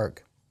of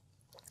work.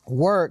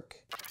 Work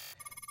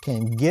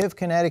can give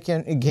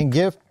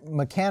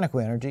mechanical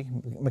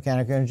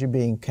energy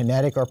being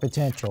kinetic or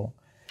potential,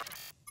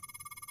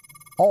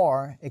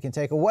 or it can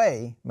take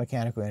away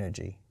mechanical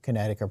energy,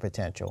 kinetic or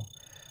potential.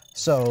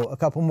 So a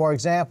couple more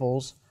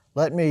examples.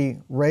 Let me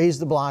raise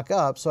the block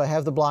up. So I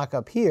have the block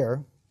up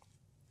here.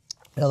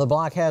 Now the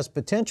block has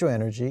potential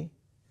energy,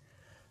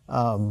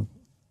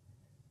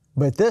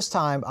 but this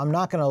time I'm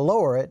not going to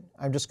lower it,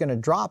 I'm just going to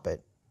drop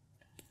it.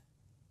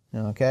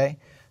 Okay,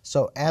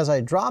 so as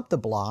I drop the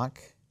block,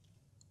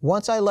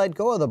 once I let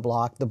go of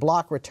the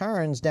block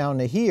returns down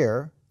to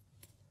here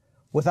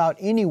without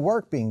any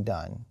work being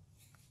done.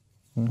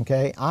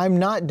 Okay, I'm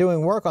not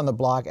doing work on the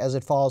block as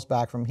it falls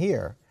back from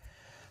here.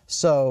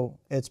 So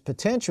its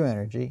potential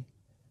energy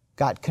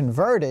got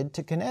converted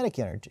to kinetic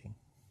energy.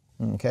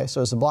 Okay, so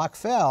as the block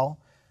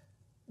fell,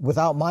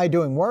 without my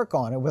doing work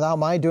on it, without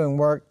my doing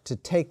work to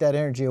take that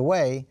energy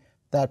away,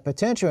 that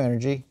potential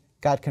energy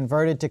got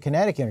converted to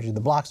kinetic energy.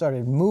 The block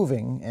started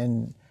moving,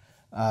 and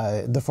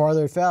the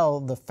farther it fell,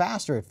 the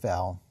faster it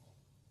fell.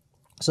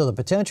 So the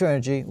potential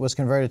energy was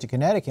converted to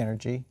kinetic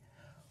energy,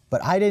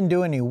 but I didn't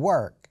do any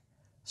work.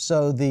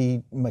 So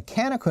the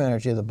mechanical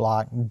energy of the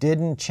block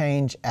didn't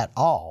change at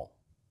all.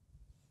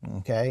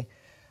 Okay?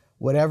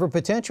 Whatever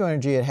potential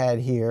energy it had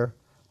here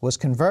was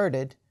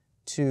converted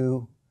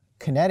to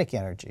kinetic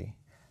energy.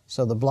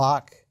 So the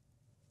block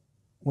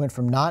went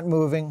from not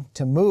moving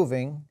to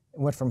moving,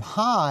 went from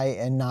high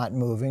and not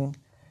moving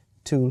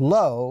to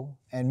low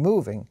and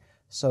moving.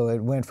 So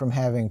it went from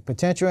having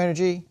potential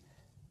energy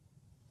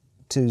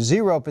to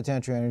zero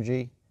potential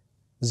energy,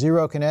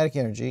 zero kinetic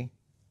energy,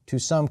 to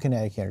some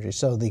kinetic energy.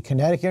 So the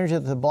kinetic energy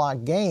that the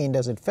block gained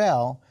as it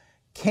fell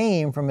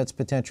came from its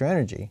potential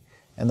energy.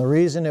 And the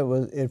reason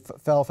it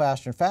fell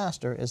faster and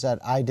faster is that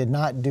I did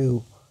not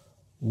do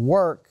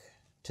work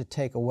to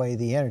take away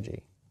the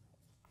energy.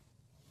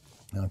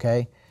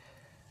 Okay?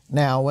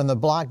 Now, when the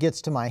block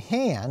gets to my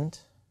hand,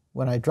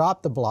 when I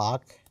drop the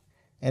block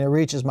and it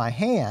reaches my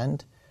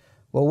hand,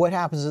 well, what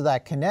happens to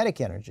that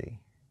kinetic energy?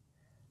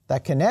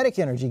 That kinetic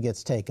energy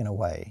gets taken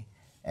away.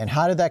 And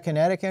how did that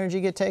kinetic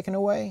energy get taken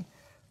away?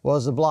 Well,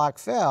 as the block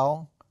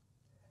fell,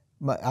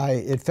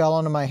 it fell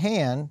onto my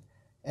hand,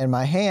 and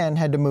my hand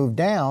had to move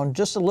down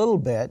just a little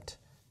bit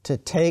to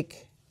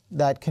take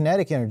that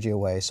kinetic energy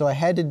away. So I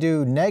had to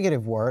do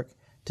negative work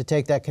to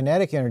take that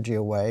kinetic energy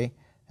away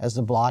as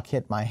the block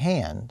hit my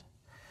hand.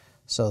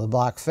 So the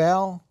block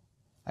fell,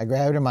 I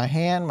grabbed it in my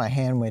hand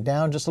went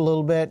down just a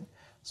little bit,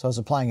 so I was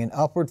applying an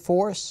upward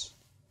force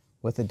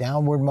with a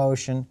downward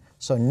motion.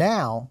 So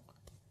now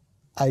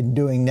I'm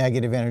doing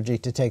negative energy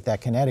to take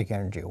that kinetic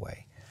energy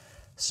away.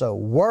 So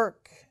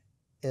work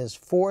is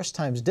force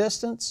times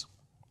distance.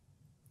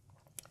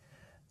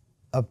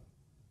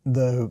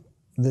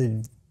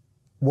 The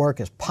work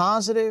is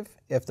positive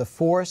if the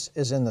force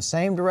is in the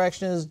same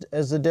direction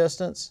as the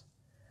distance.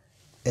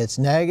 It's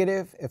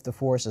negative if the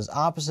force is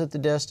opposite the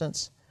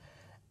distance.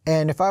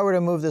 And if I were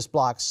to move this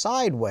block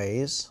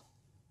sideways,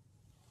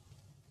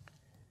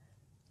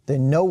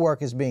 then no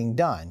work is being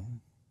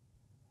done.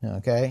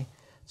 Okay?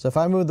 So if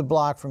I move the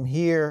block from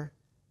here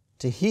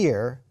to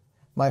here,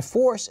 my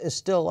force is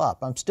still up.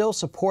 I'm still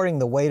supporting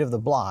the weight of the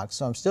block.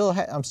 So I'm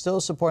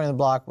still supporting the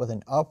block with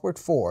an upward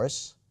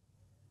force,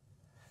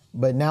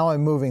 but now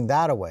I'm moving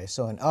that away.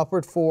 So an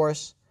upward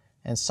force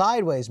and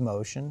sideways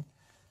motion,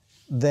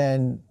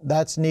 then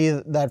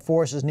that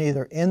force is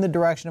neither in the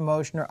direction of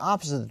motion or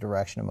opposite the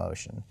direction of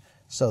motion.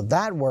 So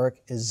that work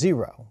is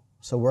zero.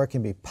 So work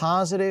can be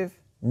positive,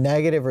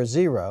 negative, or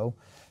zero,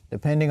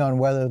 depending on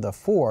whether the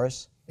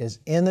force is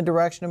in the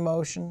direction of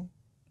motion,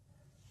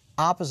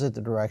 opposite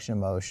the direction of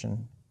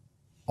motion,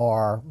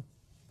 or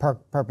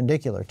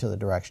perpendicular to the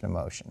direction of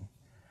motion.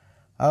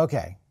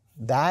 Okay,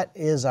 that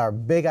is our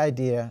big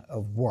idea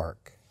of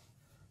work.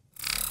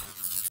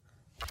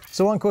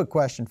 So one quick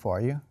question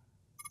for you.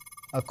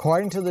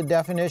 According to the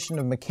definition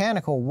of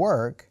mechanical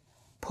work,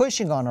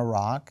 pushing on a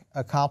rock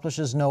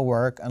accomplishes no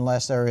work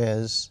unless there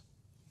is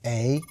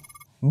A,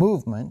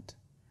 movement,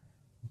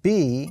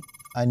 B,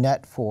 a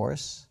net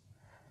force,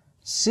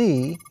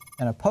 C,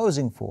 an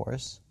opposing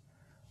force,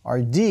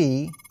 or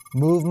D,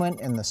 movement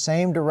in the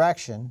same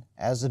direction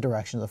as the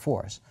direction of the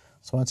force.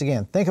 So once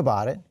again, think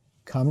about it,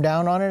 come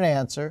down on an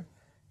answer,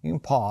 you can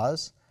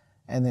pause,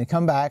 and then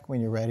come back when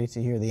you're ready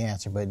to hear the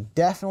answer. But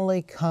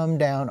definitely come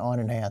down on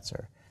an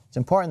answer. It's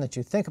important that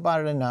you think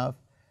about it enough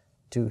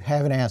to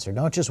have an answer.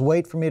 Don't just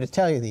wait for me to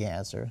tell you the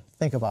answer.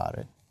 Think about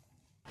it.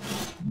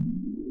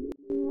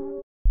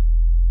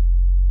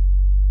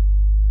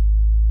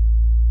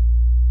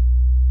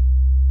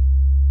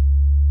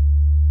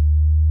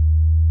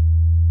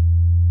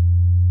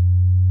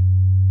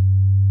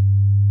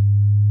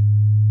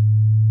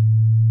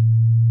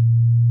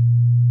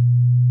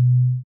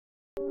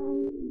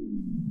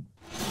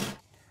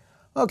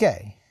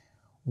 Okay,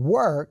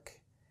 work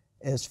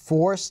is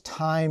force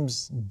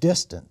times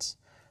distance.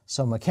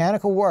 So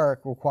mechanical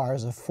work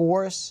requires a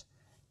force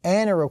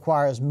and it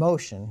requires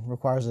motion,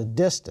 requires a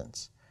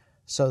distance.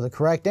 So the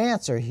correct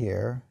answer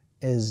here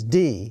is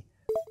D,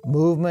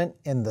 movement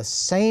in the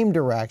same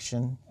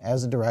direction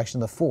as the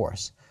direction of the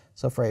force.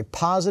 So for a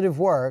positive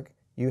work,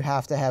 you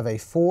have to have a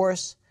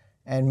force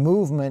and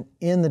movement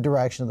in the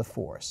direction of the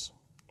force.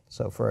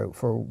 So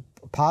for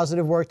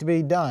positive work to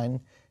be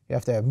done, you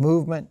have to have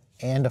movement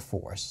and a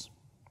force.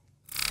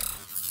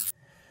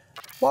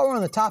 While we're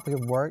on the topic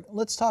of work,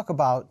 let's talk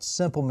about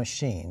simple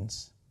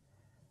machines,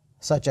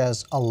 such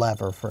as a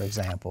lever, for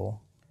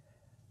example.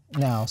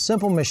 Now,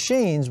 simple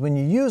machines, when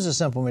you use a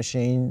simple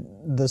machine,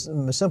 the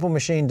simple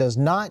machine does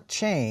not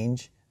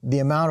change the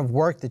amount of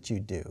work that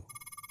you do.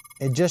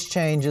 It just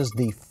changes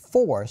the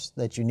force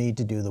that you need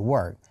to do the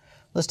work.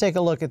 Let's take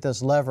a look at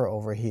this lever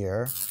over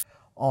here.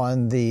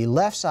 On the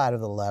left side of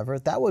the lever,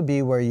 that would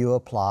be where you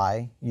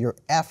apply your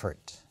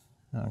effort.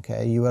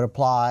 Okay, you would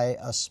apply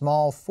a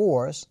small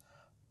force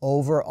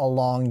over a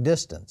long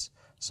distance.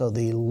 So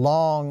the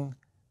long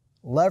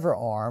lever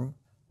arm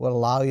would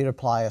allow you to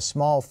apply a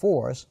small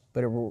force,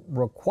 but it will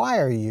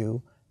require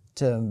you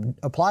to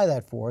apply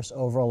that force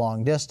over a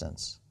long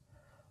distance.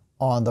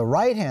 On the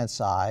right-hand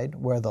side,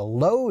 where the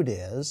load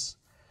is,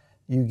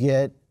 you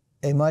get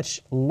a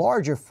much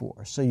larger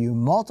force. So you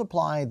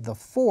multiply the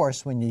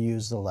force when you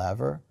use the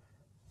lever,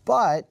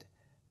 but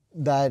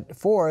that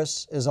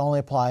force is only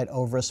applied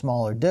over a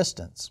smaller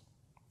distance.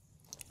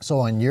 So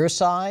on your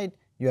side,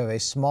 you have a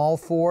small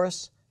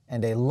force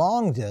and a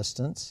long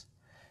distance,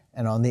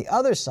 and on the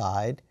other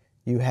side,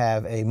 you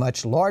have a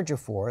much larger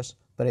force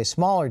but a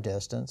smaller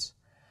distance.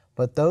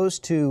 But those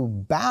two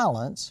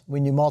balance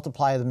when you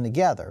multiply them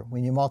together.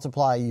 When you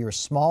multiply your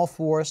small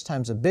force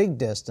times a big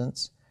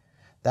distance,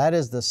 that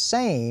is the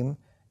same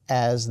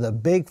as the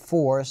big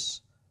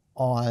force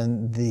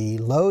on the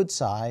load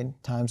side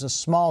times a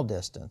small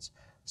distance.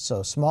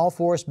 So small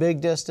force,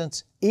 big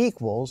distance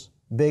equals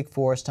big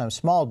force times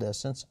small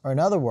distance, or in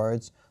other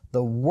words,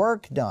 the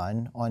work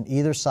done on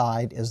either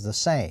side is the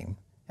same.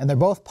 And they're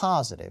both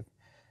positive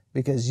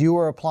because you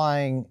are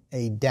applying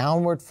a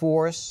downward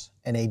force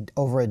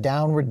over a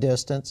downward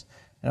distance,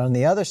 and on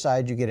the other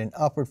side you get an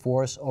upward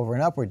force over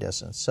an upward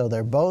distance. So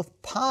they're both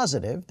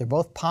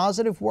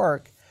positive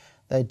work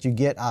that you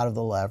get out of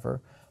the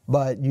lever,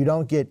 but you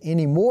don't get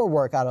any more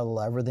work out of the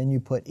lever than you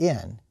put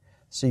in.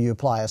 So you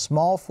apply a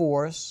small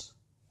force,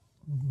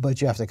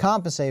 but you have to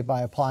compensate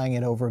by applying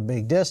it over a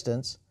big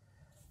distance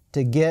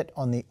to get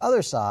on the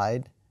other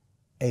side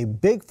a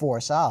big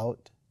force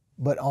out,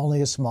 but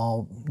only a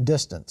small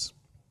distance.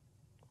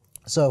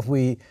 So if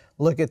we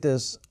look at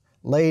this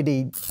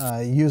lady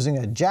using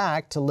a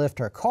jack to lift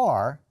her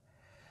car,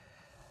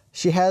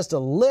 she has to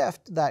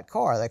lift that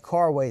car. That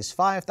car weighs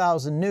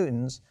 5,000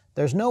 newtons.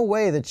 There's no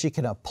way that she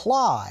can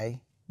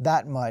apply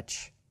that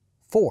much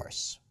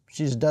force.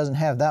 She just doesn't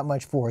have that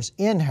much force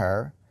in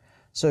her.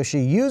 So she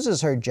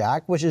uses her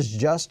jack, which is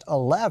just a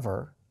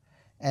lever,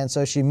 and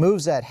so she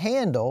moves that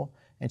handle,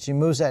 and she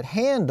moves that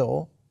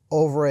handle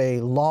over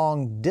a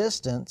long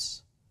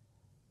distance,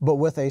 but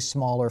with a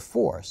smaller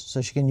force.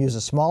 So she can use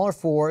a smaller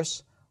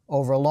force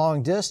over a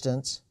long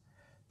distance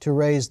to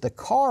raise the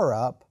car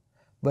up,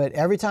 but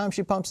every time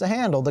she pumps the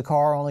handle, the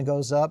car only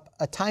goes up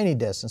a tiny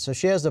distance. So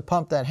she has to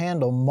pump that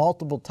handle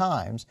multiple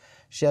times.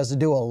 She has to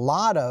do a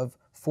lot of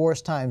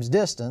force times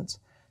distance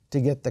to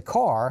get the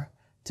car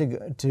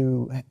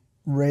to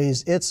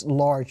raise its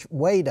large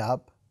weight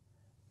up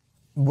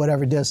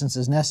whatever distance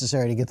is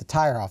necessary to get the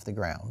tire off the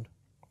ground.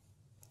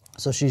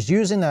 So she's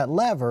using that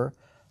lever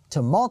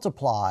to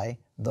multiply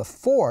the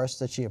force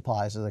that she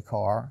applies to the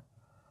car,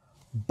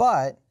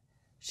 but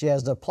she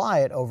has to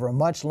apply it over a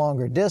much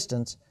longer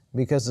distance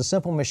because the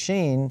simple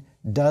machine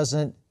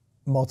doesn't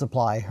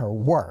multiply her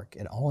work.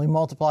 It only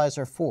multiplies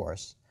her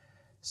force.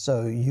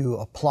 So you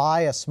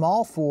apply a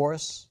small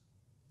force,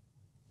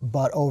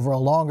 but over a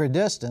longer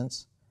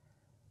distance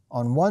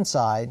on one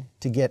side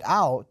to get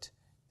out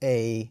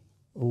a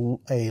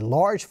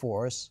large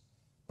force,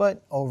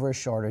 but over a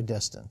shorter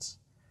distance.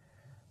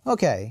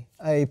 Okay,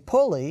 a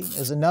pulley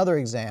is another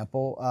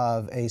example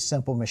of a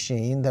simple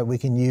machine that we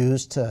can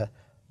use to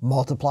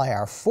multiply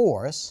our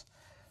force.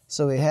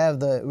 So we have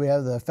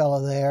the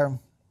fellow there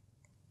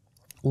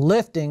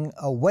lifting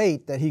a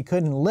weight that he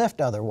couldn't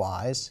lift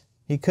otherwise.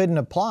 He couldn't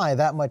apply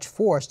that much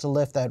force to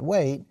lift that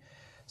weight,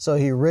 so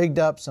he rigged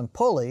up some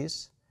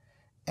pulleys,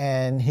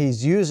 and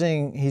he's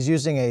using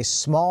a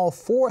small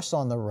force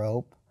on the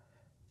rope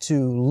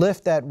to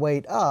lift that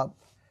weight up,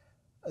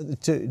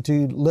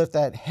 to lift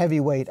that heavy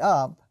weight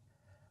up,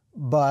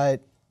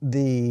 but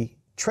the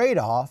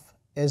trade-off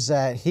is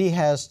that he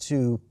has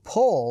to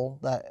pull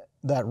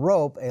that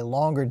rope a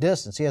longer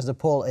distance. He has to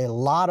pull a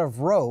lot of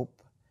rope,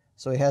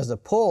 so he has to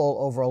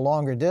pull over a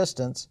longer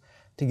distance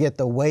to get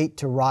the weight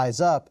to rise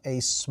up a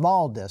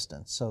small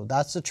distance. So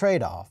that's the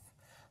trade-off.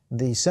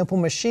 The simple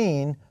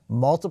machine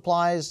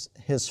multiplies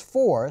his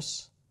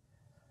force,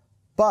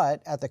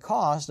 but at the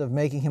cost of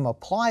making him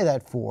apply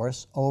that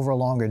force over a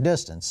longer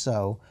distance.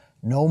 So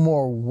no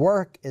more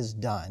work is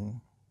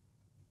done.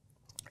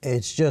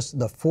 It's just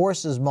the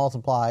force is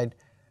multiplied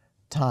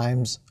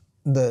times,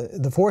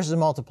 the force is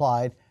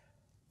multiplied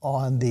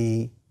on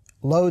the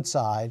load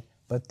side,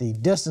 but the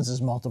distance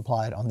is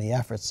multiplied on the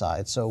effort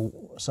side. So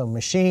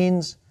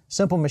machines,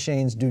 simple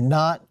machines, do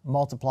not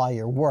multiply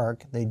your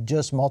work. They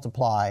just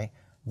multiply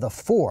the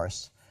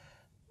force,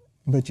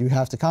 but you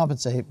have to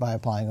compensate by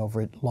applying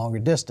over a longer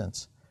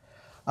distance.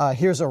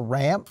 Here's a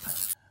ramp.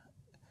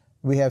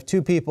 We have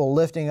two people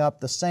lifting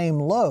up the same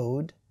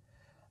load.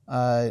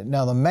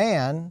 Now the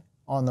man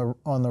on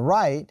the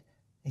right,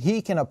 he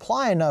can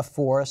apply enough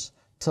force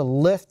to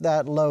lift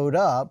that load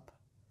up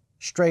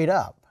straight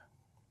up.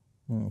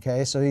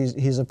 Okay, so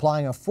he's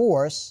applying a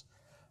force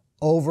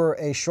over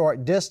a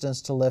short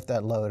distance to lift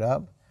that load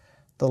up.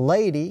 The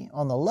lady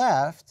on the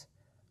left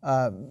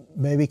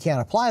maybe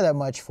can't apply that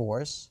much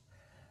force.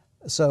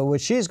 So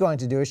what she's going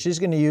to do is she's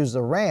going to use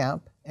the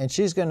ramp, and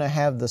she's going to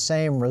have the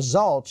same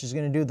result. She's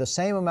going to do the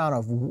same amount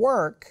of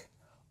work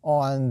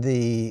on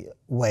the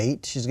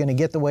weight. She's going to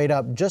get the weight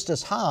up just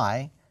as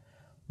high,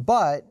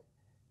 but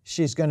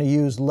she's going to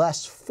use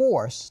less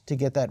force to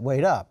get that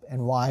weight up.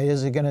 And why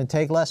is it going to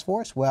take less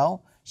force?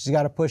 Well, she's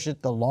got to push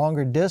it the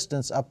longer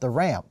distance up the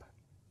ramp.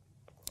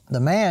 The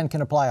man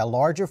can apply a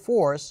larger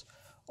force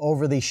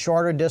over the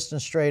shorter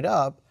distance straight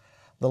up.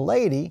 The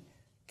lady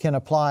can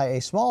apply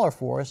a smaller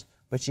force,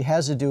 but she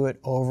has to do it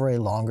over a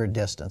longer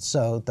distance.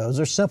 So those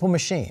are simple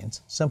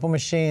machines. Simple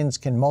machines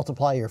can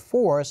multiply your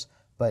force,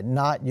 but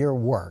not your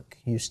work.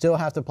 You still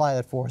have to apply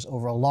that force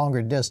over a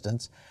longer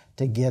distance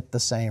to get the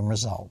same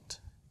result.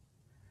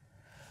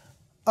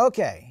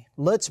 Okay,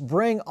 let's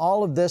bring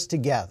all of this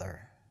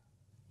together.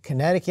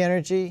 Kinetic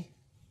energy,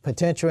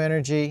 potential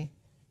energy,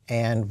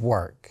 and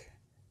work.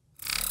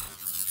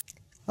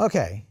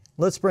 Okay,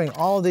 let's bring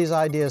all of these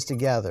ideas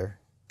together.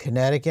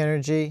 Kinetic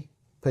energy,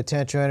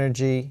 potential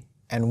energy,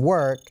 and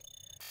work,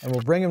 and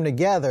we'll bring them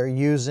together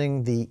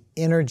using the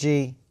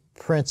energy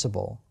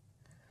principle.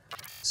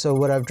 So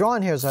what I've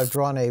drawn here is I've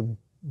drawn a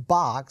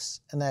box,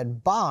 and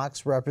that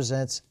box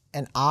represents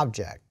an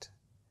object.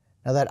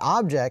 Now that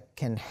object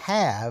can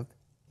have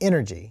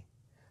energy.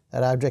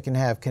 That object can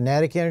have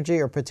kinetic energy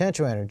or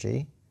potential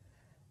energy,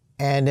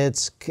 and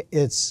its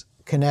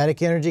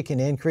kinetic energy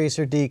can increase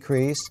or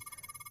decrease.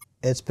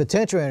 Its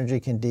potential energy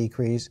can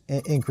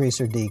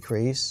increase or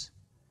decrease.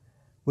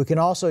 We can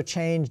also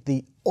change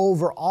the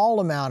overall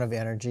amount of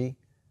energy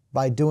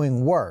by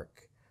doing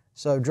work.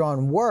 So I've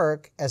drawn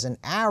work as an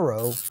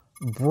arrow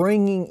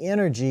bringing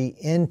energy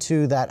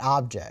into that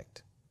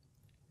object.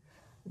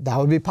 That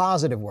would be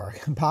positive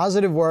work.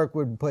 Positive work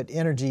would put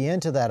energy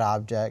into that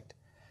object.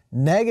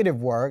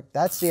 Negative work,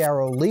 that's the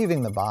arrow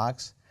leaving the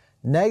box.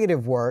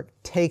 Negative work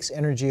takes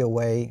energy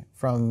away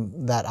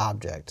from that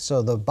object.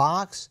 So the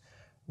box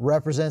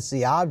represents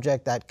the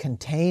object that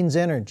contains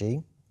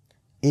energy,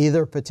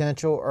 either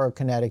potential or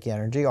kinetic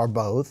energy, or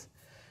both.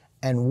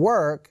 And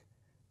work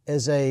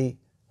is a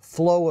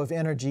flow of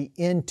energy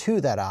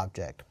into that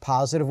object.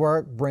 Positive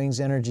work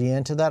brings energy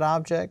into that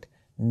object.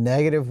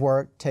 Negative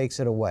work takes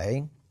it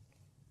away.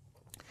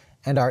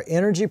 And our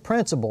energy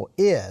principle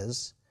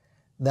is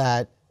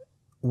that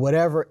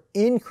whatever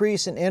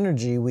increase in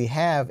energy we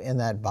have in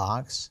that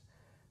box,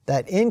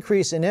 that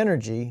increase in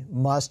energy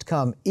must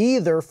come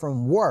either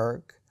from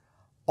work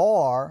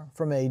or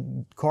from a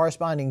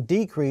corresponding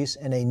decrease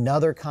in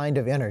another kind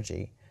of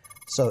energy.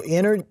 So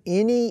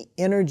any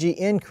energy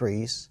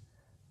increase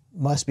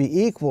must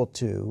be equal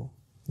to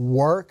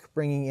work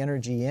bringing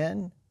energy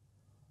in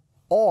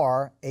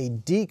or a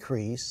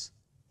decrease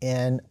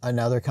in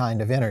another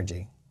kind of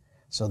energy.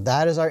 So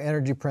that is our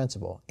energy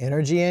principle.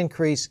 Energy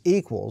increase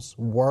equals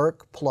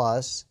work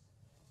plus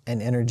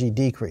an energy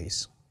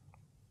decrease.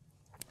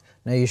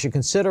 Now you should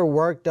consider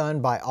work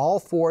done by all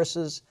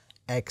forces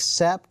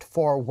except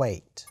for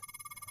weight.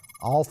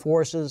 All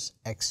forces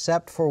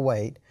except for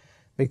weight,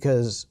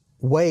 because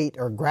weight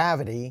or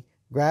gravity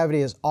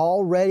is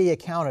already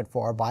accounted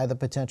for by the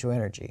potential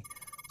energy.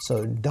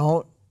 So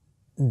don't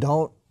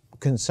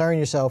concern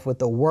yourself with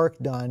the work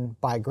done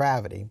by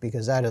gravity,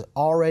 because that is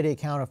already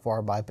accounted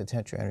for by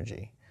potential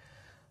energy.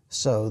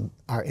 So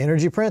our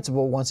energy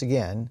principle, once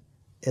again,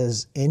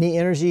 is any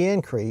energy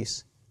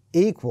increase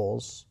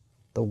equals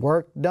the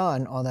work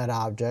done on that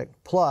object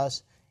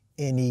plus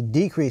any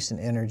decrease in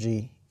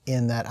energy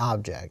in that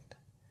object.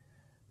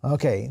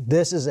 Okay,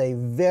 this is a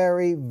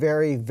very,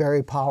 very,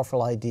 very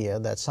powerful idea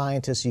that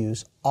scientists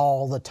use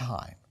all the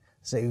time.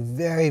 It's a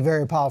very,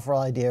 very powerful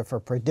idea for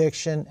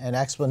prediction and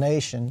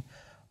explanation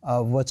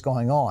of what's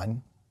going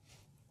on.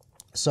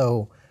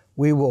 So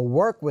we will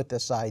work with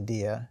this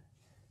idea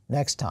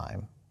next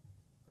time.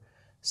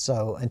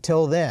 So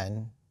until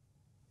then,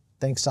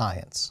 think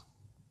science.